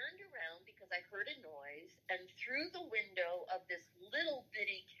turned around because I heard a noise, and through the window of this little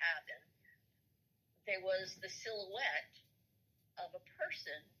bitty cabin, there was the silhouette of a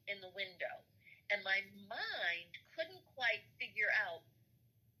person in the window. And my mind couldn't quite figure out,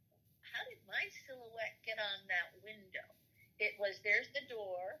 how did my silhouette get on that window? It was, there's the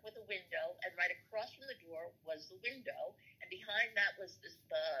door with a window, and right across from the door was the window, and behind that was the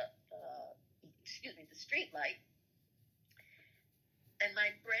street light. And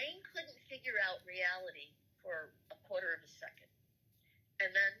my brain couldn't figure out reality for a quarter of a second. And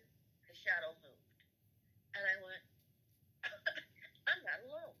then the shadow moved. And I went, I'm not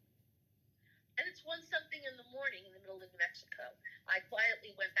alone. And it's 1-something in the morning in the middle of New Mexico. I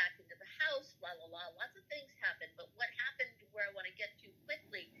quietly went back into the house, la la la, lots of things happened. But what happened, where I want to get to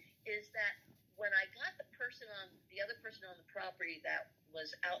quickly, is that when I got the other person on the property that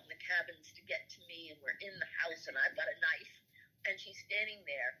was out in the cabins to get to me, and we're in the house, and I've got a knife, and she's standing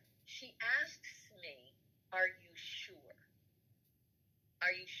there, she asks me, are you sure?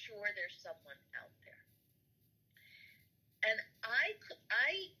 Are you sure there's someone out there? And I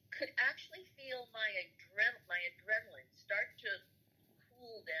could actually feel my adrenaline start to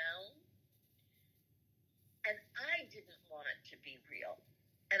cool down, and I didn't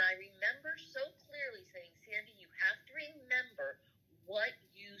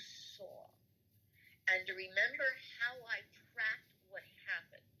and to remember how I tracked what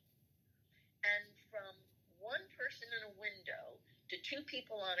happened. And from one person in a window to two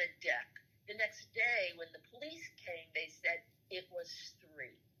people on a deck, the next day when the police came, they said it was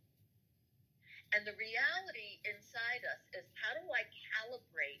three. And the reality inside us is, how do I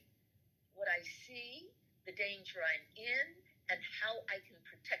calibrate what I see, the danger I'm in, and how I can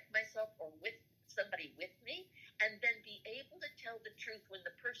protect myself or with somebody with me, and then be able to tell the truth when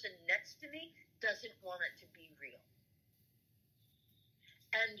the person next to me doesn't want it to be real.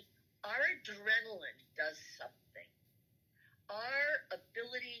 And our adrenaline does something. Our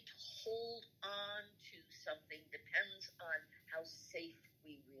ability to hold on to something depends on how safe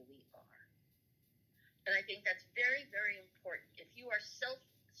we really are. And I think that's very, very important. If you are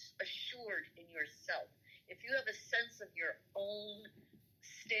self-assured in yourself, if you have a sense of your own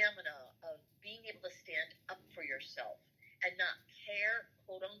stamina of being able to stand up for yourself and not care,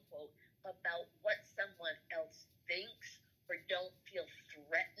 quote unquote, about what someone else thinks or don't feel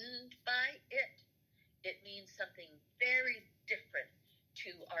threatened by it, it means something very different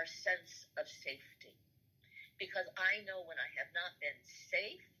to our sense of safety. Because I know when I have not been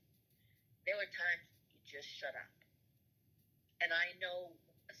safe, there were times you just shut up. And I know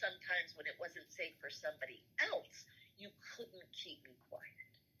sometimes when it wasn't safe for somebody else, you couldn't keep me quiet.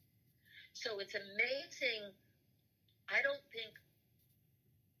 So it's amazing. I don't think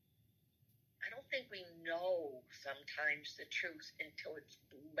we know sometimes the truth until it's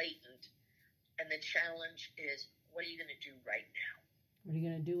blatant. And the challenge is, what are you going to do right now? What are you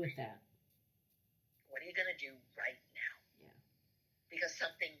going to do with that? What are you going to do right now? Yeah. Because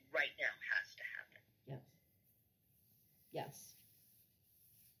something right now has to happen. Yes. Yes.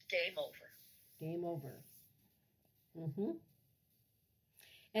 Game over. Game over. Mm-hmm.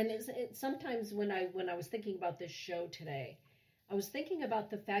 And sometimes when I was thinking about this show today, I was thinking about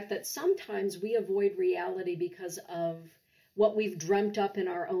the fact that sometimes we avoid reality because of what we've dreamt up in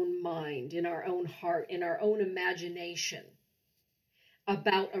our own mind, in our own heart, in our own imagination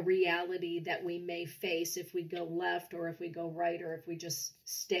about a reality that we may face if we go left or if we go right or if we just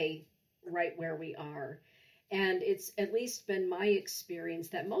stay right where we are. And it's at least been my experience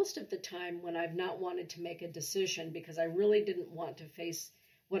that most of the time when I've not wanted to make a decision because I really didn't want to face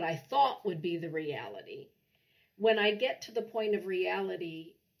what I thought would be the reality, when I get to the point of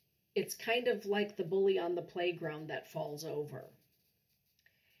reality, it's kind of like the bully on the playground that falls over.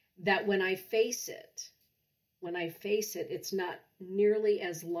 That when I face it, it's not nearly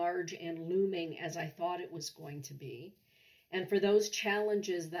as large and looming as I thought it was going to be. And for those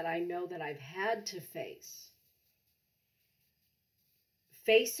challenges that I know that I've had to face,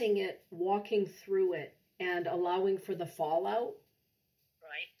 facing it, walking through it, and allowing for the fallout.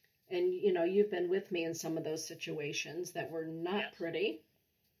 Right. And, you know, you've been with me in some of those situations that were not pretty.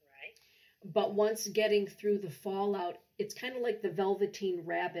 Right. But once getting through the fallout, it's kind of like the Velveteen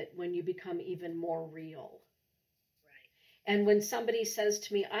Rabbit when you become even more real. Right. And when somebody says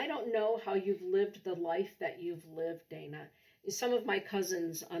to me, I don't know how you've lived the life that you've lived, Dana. Some of my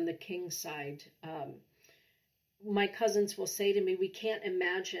cousins on the King side, my cousins will say to me, we can't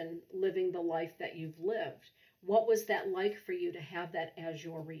imagine living the life that you've lived. What was that like for you to have that as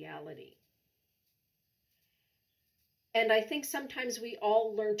your reality? And I think sometimes we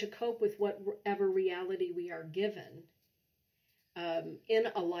all learn to cope with whatever reality we are given in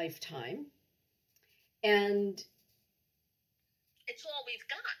a lifetime. And it's all we've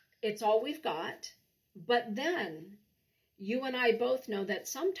got. It's all we've got. But then you and I both know that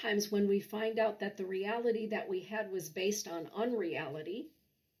sometimes when we find out that the reality that we had was based on unreality,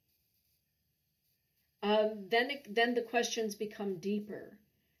 then the questions become deeper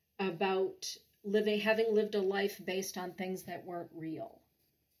about having lived a life based on things that weren't real.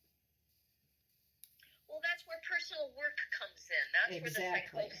 Well, that's where personal work comes in. That's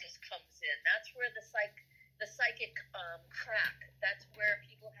Exactly. where the psychosis comes in. That's where the psychic crack. That's where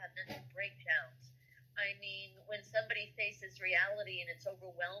people have mental breakdowns. I mean, when somebody faces reality and it's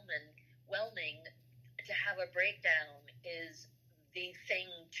overwhelming, to have a breakdown is the thing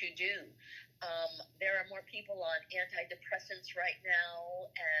to do. There are more people on antidepressants right now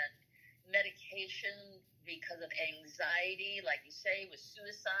and medication because of anxiety, like you say, with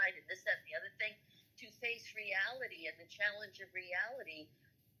suicide and this, that, and the other thing, to face reality and the challenge of reality.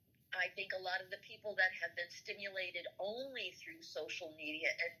 I think a lot of the people that have been stimulated only through social media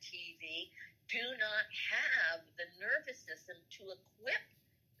and TV do not have the nervous system to equip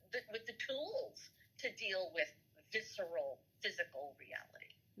with the tools to deal with visceral, physical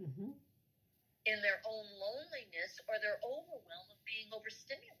reality. Mm-hmm. In their own loneliness or their overwhelm of being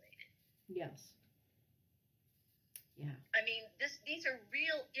overstimulated. Yes. Yeah. I mean, these are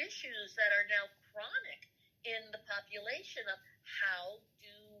real issues that are now chronic population of how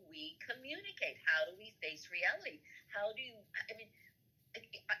do we communicate? How do we face reality? How do you, I mean,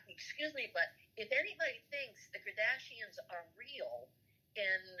 excuse me, but if anybody thinks the Kardashians are real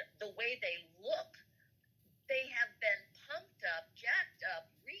in the way they look, they have been pumped up, jacked up,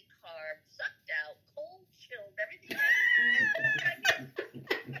 recarbed, sucked out, cold chilled, everything else.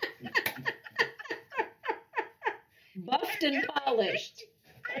 Buffed and polished.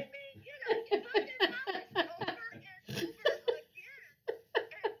 I mean, you know, buffed and polished over and over again.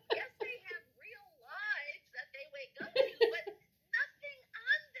 And yes, they have real lives that they wake up to, but nothing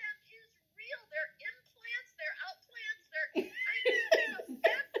on them is real. They're implants, they're outplants, I mean, you know,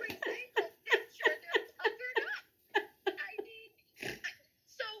 every single picture, they're puckered up. I mean,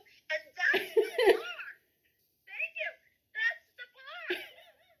 so, and that's the bar. Thank you. That's the bar.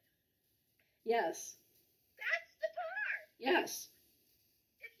 Yes. That's the bar. Yes.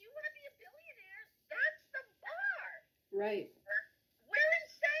 If you want to be a billionaire, that's the bar. Right. We're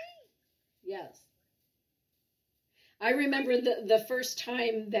insane. Yes. I remember the first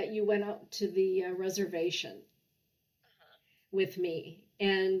time that you went out to the reservation with me,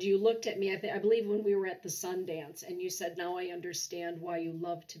 and you looked at me, I believe when we were at the Sundance, and you said, now I understand why you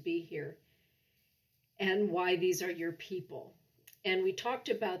love to be here and why these are your people. And we talked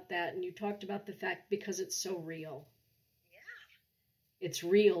about that, and you talked about the fact because it's so real. Yeah. It's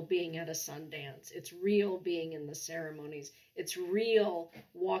real being at a Sundance. It's real being in the ceremonies. It's real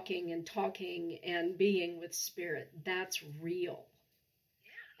walking and talking and being with spirit. That's real.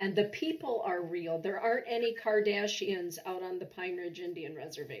 Yeah. And the people are real. There aren't any Kardashians out on the Pine Ridge Indian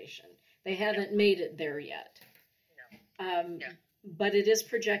Reservation. They haven't made it there yet. No. No. But it is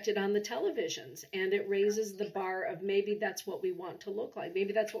projected on the televisions, and it raises the bar of maybe that's what we want to look like.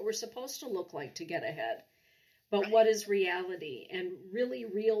 Maybe that's what we're supposed to look like to get ahead. But Right. what is reality? And really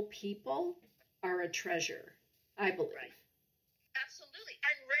real people are a treasure, I believe. Right. Absolutely.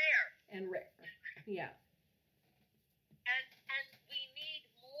 And rare. And rare. Yeah. And we need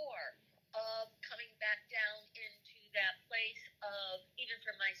more of coming back down into that place of, even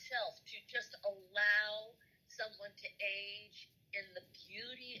for myself, to just allow someone to age in the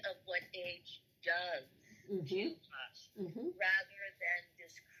beauty of what age does to us, rather than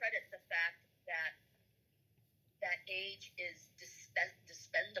discredit the fact that age is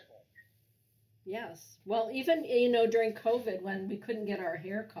dispendable. Yes. Well, even, during COVID when we couldn't get our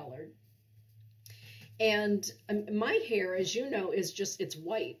hair colored, and my hair, as you know, it's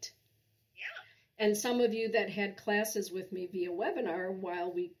white. Yeah. And some of you that had classes with me via webinar while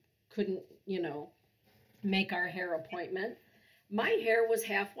we couldn't, make our hair appointment, my hair was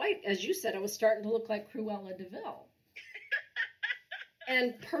half white. As you said, I was starting to look like Cruella de Vil.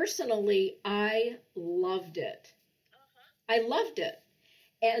 And personally, I loved it. I loved it.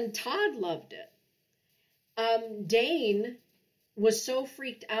 And Todd loved it. Dane was so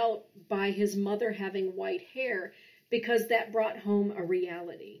freaked out by his mother having white hair because that brought home a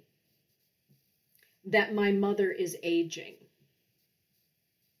reality that my mother is aging.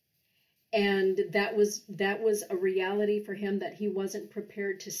 And that was a reality for him, that he wasn't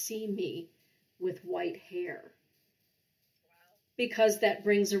prepared to see me with white hair. Wow. Because that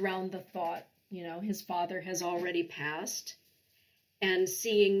brings around the thought, his father has already passed. And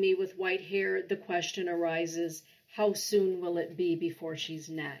seeing me with white hair, the question arises, how soon will it be before she's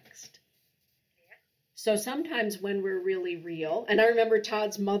next? Yeah. So sometimes when we're really real, and I remember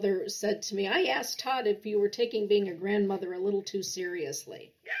Todd's mother said to me, I asked Todd if you were taking being a grandmother a little too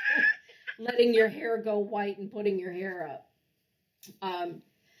seriously. Letting your hair go white and putting your hair up.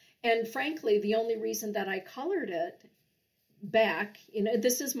 And frankly, the only reason that I colored it back,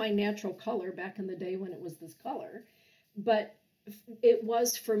 this is my natural color back in the day when it was this color, but it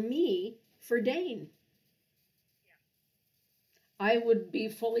was for me, for Dane. Yeah. I would be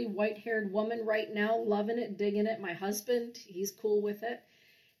fully white-haired woman right now, loving it, digging it. My husband, he's cool with it.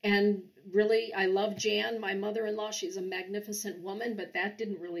 And really, I love Jan, my mother-in-law. She's a magnificent woman, but that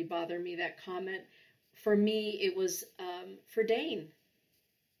didn't really bother me, that comment. For me, it was for Dane.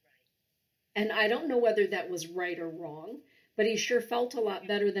 Right. And I don't know whether that was right or wrong, but he sure felt a lot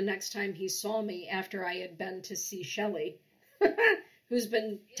better the next time he saw me after I had been to see Shelley, who's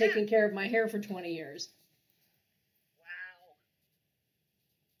been taking care of my hair for 20 years. Wow.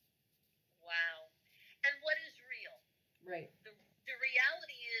 Wow. And what is real? Right. The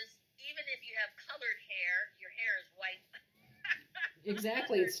reality is, even if you have colored hair, your hair is white.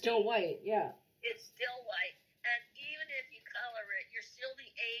 Exactly. It's still white. Yeah. It's still white. And even if you color it, you're still the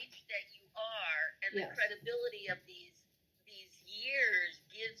age that you are, and the credibility of these years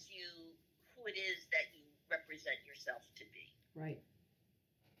gives you who it is that you represent yourself to be. Right.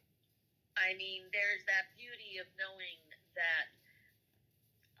 I mean, there's that beauty of knowing that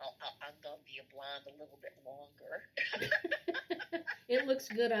I'm going to be a blonde a little bit longer. It looks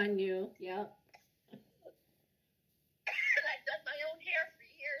good on you. Yeah. And I've done my own hair for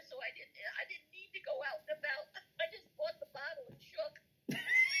years, so I didn't need to go out and about. I just bought the bottle and shook.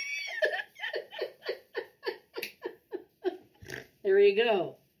 There you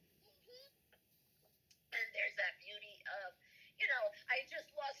go. And there's that beauty of, I just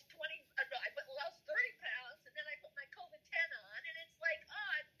lost 30 pounds, and then I put my COVID-10 on, and it's like,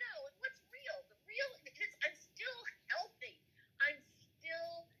 oh, no, and what's real? The real is I'm still healthy. I'm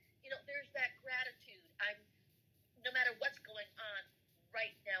still, there's that gratitude. No matter what's going on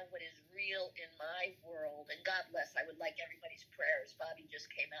right now, what is real in my world, and God bless, I would like everybody's prayers. Bobby just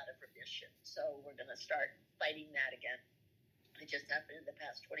came out of remission, so we're going to start fighting that again. It just happened in the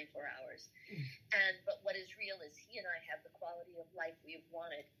past 24 hours. But what is real is he and I have the quality of life we have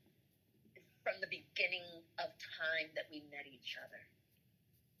wanted from the beginning of time that we met each other.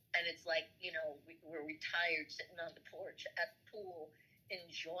 And it's like, we're retired, sitting on the porch at the pool,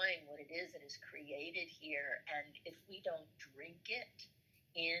 enjoying what it is that is created here. And if we don't drink it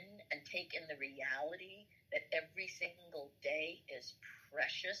in and take in the reality that every single day is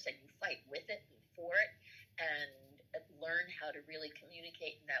precious, and you fight with it and for it, and learn how to really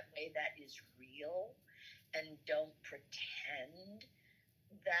communicate in that way that is real, and don't pretend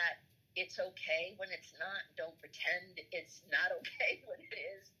that it's okay when it's not. Don't pretend it's not okay when it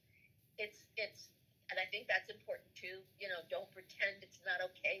is. And I think that's important too. Don't pretend it's not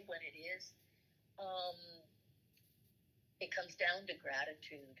okay when it is. It comes down to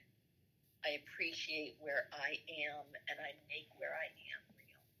gratitude. I appreciate where I am, and I make where I am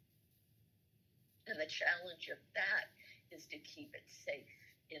real. And the challenge of that is to keep it safe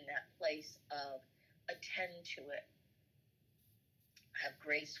in that place of attend to it, have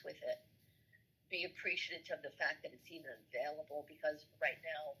grace with it, be appreciative of the fact that it's even available, because right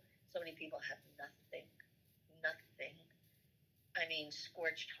now so many people have nothing. I mean,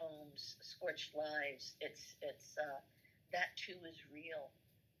 scorched homes, scorched lives. It's that too is real,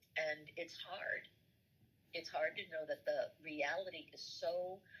 and it's hard. It's hard to know that the reality is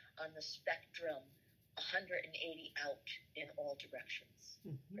so on the spectrum, 180 out in all directions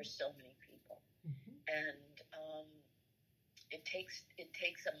for so many people. And it takes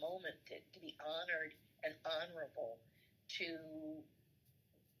a moment to be honored and honorable. To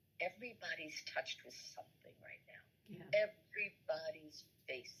everybody's touched with something right now. Yeah. Everybody's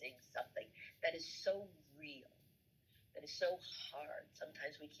facing something that is so real, that is so hard.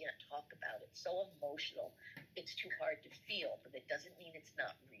 Sometimes we can't talk about it. So emotional. It's too hard to feel, but it doesn't mean it's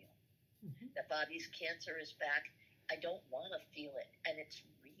not real. That Bobby's cancer is back. I don't want to feel it, and it's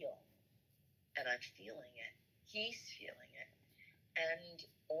real. And I'm feeling it. He's feeling it. And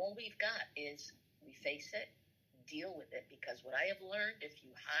all we've got is we face it, deal with it, because what I have learned, if you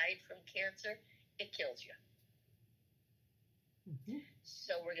hide from cancer, it kills you.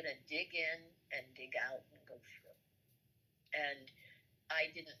 So we're going to dig in and dig out and go through. And I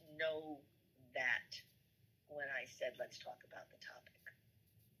didn't know that when I said, let's talk about the topic.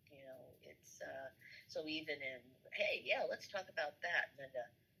 It's so even in, hey, yeah, let's talk about that. And then to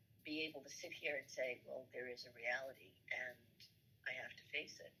be able to sit here and say, well, there is a reality, and I have to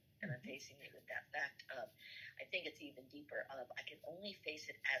face it. And I'm facing it with that fact of, I think it's even deeper of, I can only face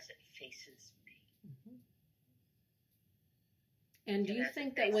it as it faces me. And do you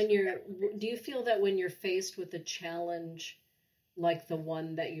think that do you feel that when you're faced with a challenge like the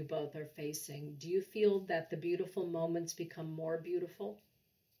one that you both are facing, do you feel that the beautiful moments become more beautiful?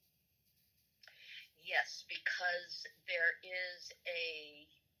 Yes, because there is a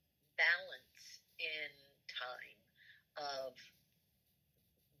balance in time of,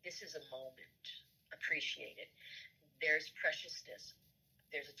 this is a moment, appreciate it. There's preciousness.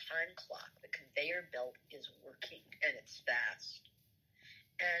 There's a time clock. The conveyor belt is working, and it's fast.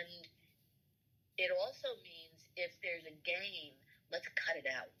 And it also means if there's a game, let's cut it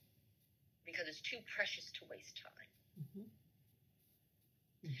out, because it's too precious to waste time.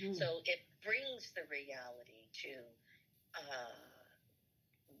 So it brings the reality to,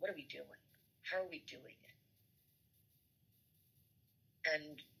 what are we doing? How are we doing it?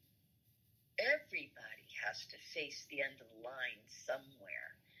 And everybody has to face the end of the line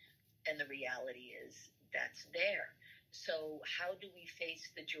somewhere. And the reality is that's there. So how do we face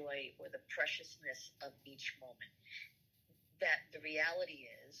the joy or the preciousness of each moment? That the reality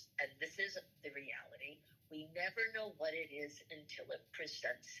is, and this is the reality, we never know what it is until it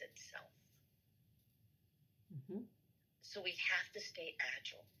presents itself. So we have to stay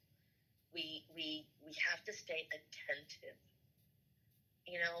agile. We have to stay attentive.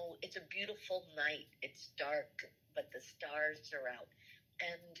 You know, it's a beautiful night. It's dark, but the stars are out.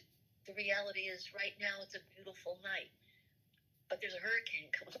 And the reality is right now it's a beautiful night, but there's a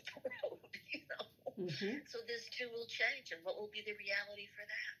hurricane coming up the road, you know. Mm-hmm. So this too will change, and what will be the reality for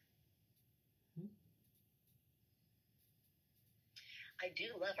that? Mm-hmm. I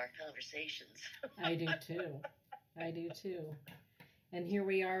do love our conversations. I do too. I do too. And here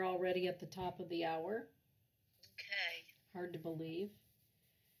we are already at the top of the hour. Okay. Hard to believe.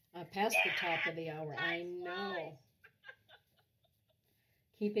 Past the top of the hour. I know.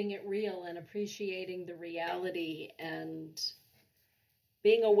 Keeping it real and appreciating the reality and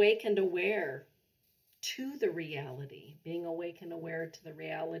being awake and aware to the reality. Being awake and aware to the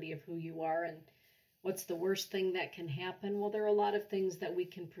reality of who you are and what's the worst thing that can happen. Well, there are a lot of things that we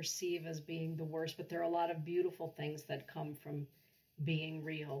can perceive as being the worst, but there are a lot of beautiful things that come from being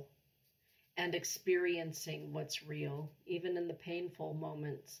real and experiencing what's real, even in the painful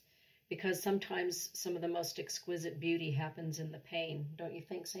moments, because sometimes some of the most exquisite beauty happens in the pain. Don't you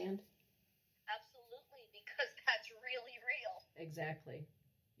think, Sand? Absolutely, because that's really real. Exactly.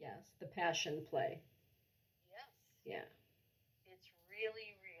 Yes, the passion play. Yes. Yeah. It's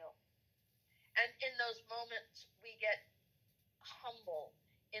really real. And in those moments, we get humble.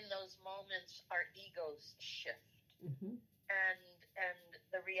 In those moments, our egos shift. Mm-hmm. And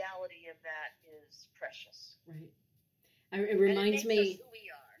the reality of that is precious. Right. It reminds me. Us who we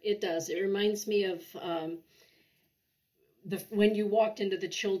are. It does. It reminds me of when you walked into the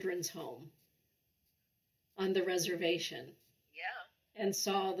children's home on the reservation. Yeah. And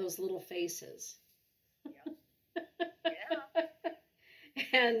saw those little faces. Yeah. Yeah.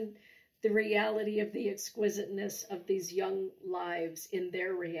 And the reality of the exquisiteness of these young lives in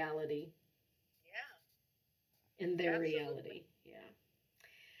their reality. Yeah. In their Absolutely. reality. Yeah.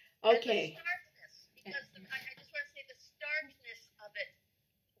 Okay. And the starkness, because I just want to say the starkness of it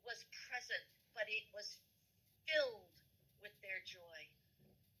was present, but it was filled with their joy.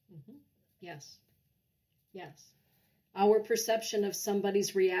 Mm-hmm. Yes. Yes. Our perception of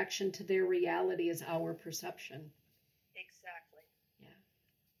somebody's reaction to their reality is our perception. Exactly. Yeah.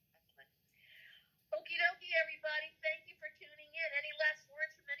 Okie dokie, everybody. Thank you for tuning in. Any last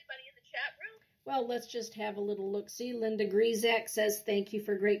words from anybody in the chat room? Well, let's just have a little look-see. Linda Griezak says, thank you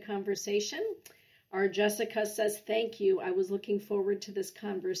for great conversation. Our Jessica says, thank you. I was looking forward to this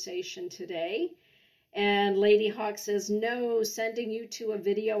conversation today. And Lady Hawk says, no, sending you to a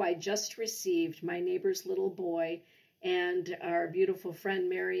video I just received, my neighbor's little boy, and our beautiful friend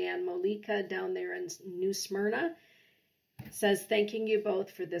Marianne Molika down there in New Smyrna says, thanking you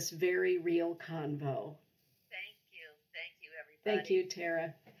both for this very real convo. Thank you. Thank you, everybody. Thank you,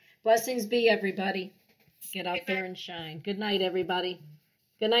 Tara. Blessings be, everybody. Get out there and shine. Good night, everybody.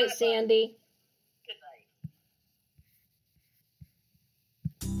 Good night, Sandy.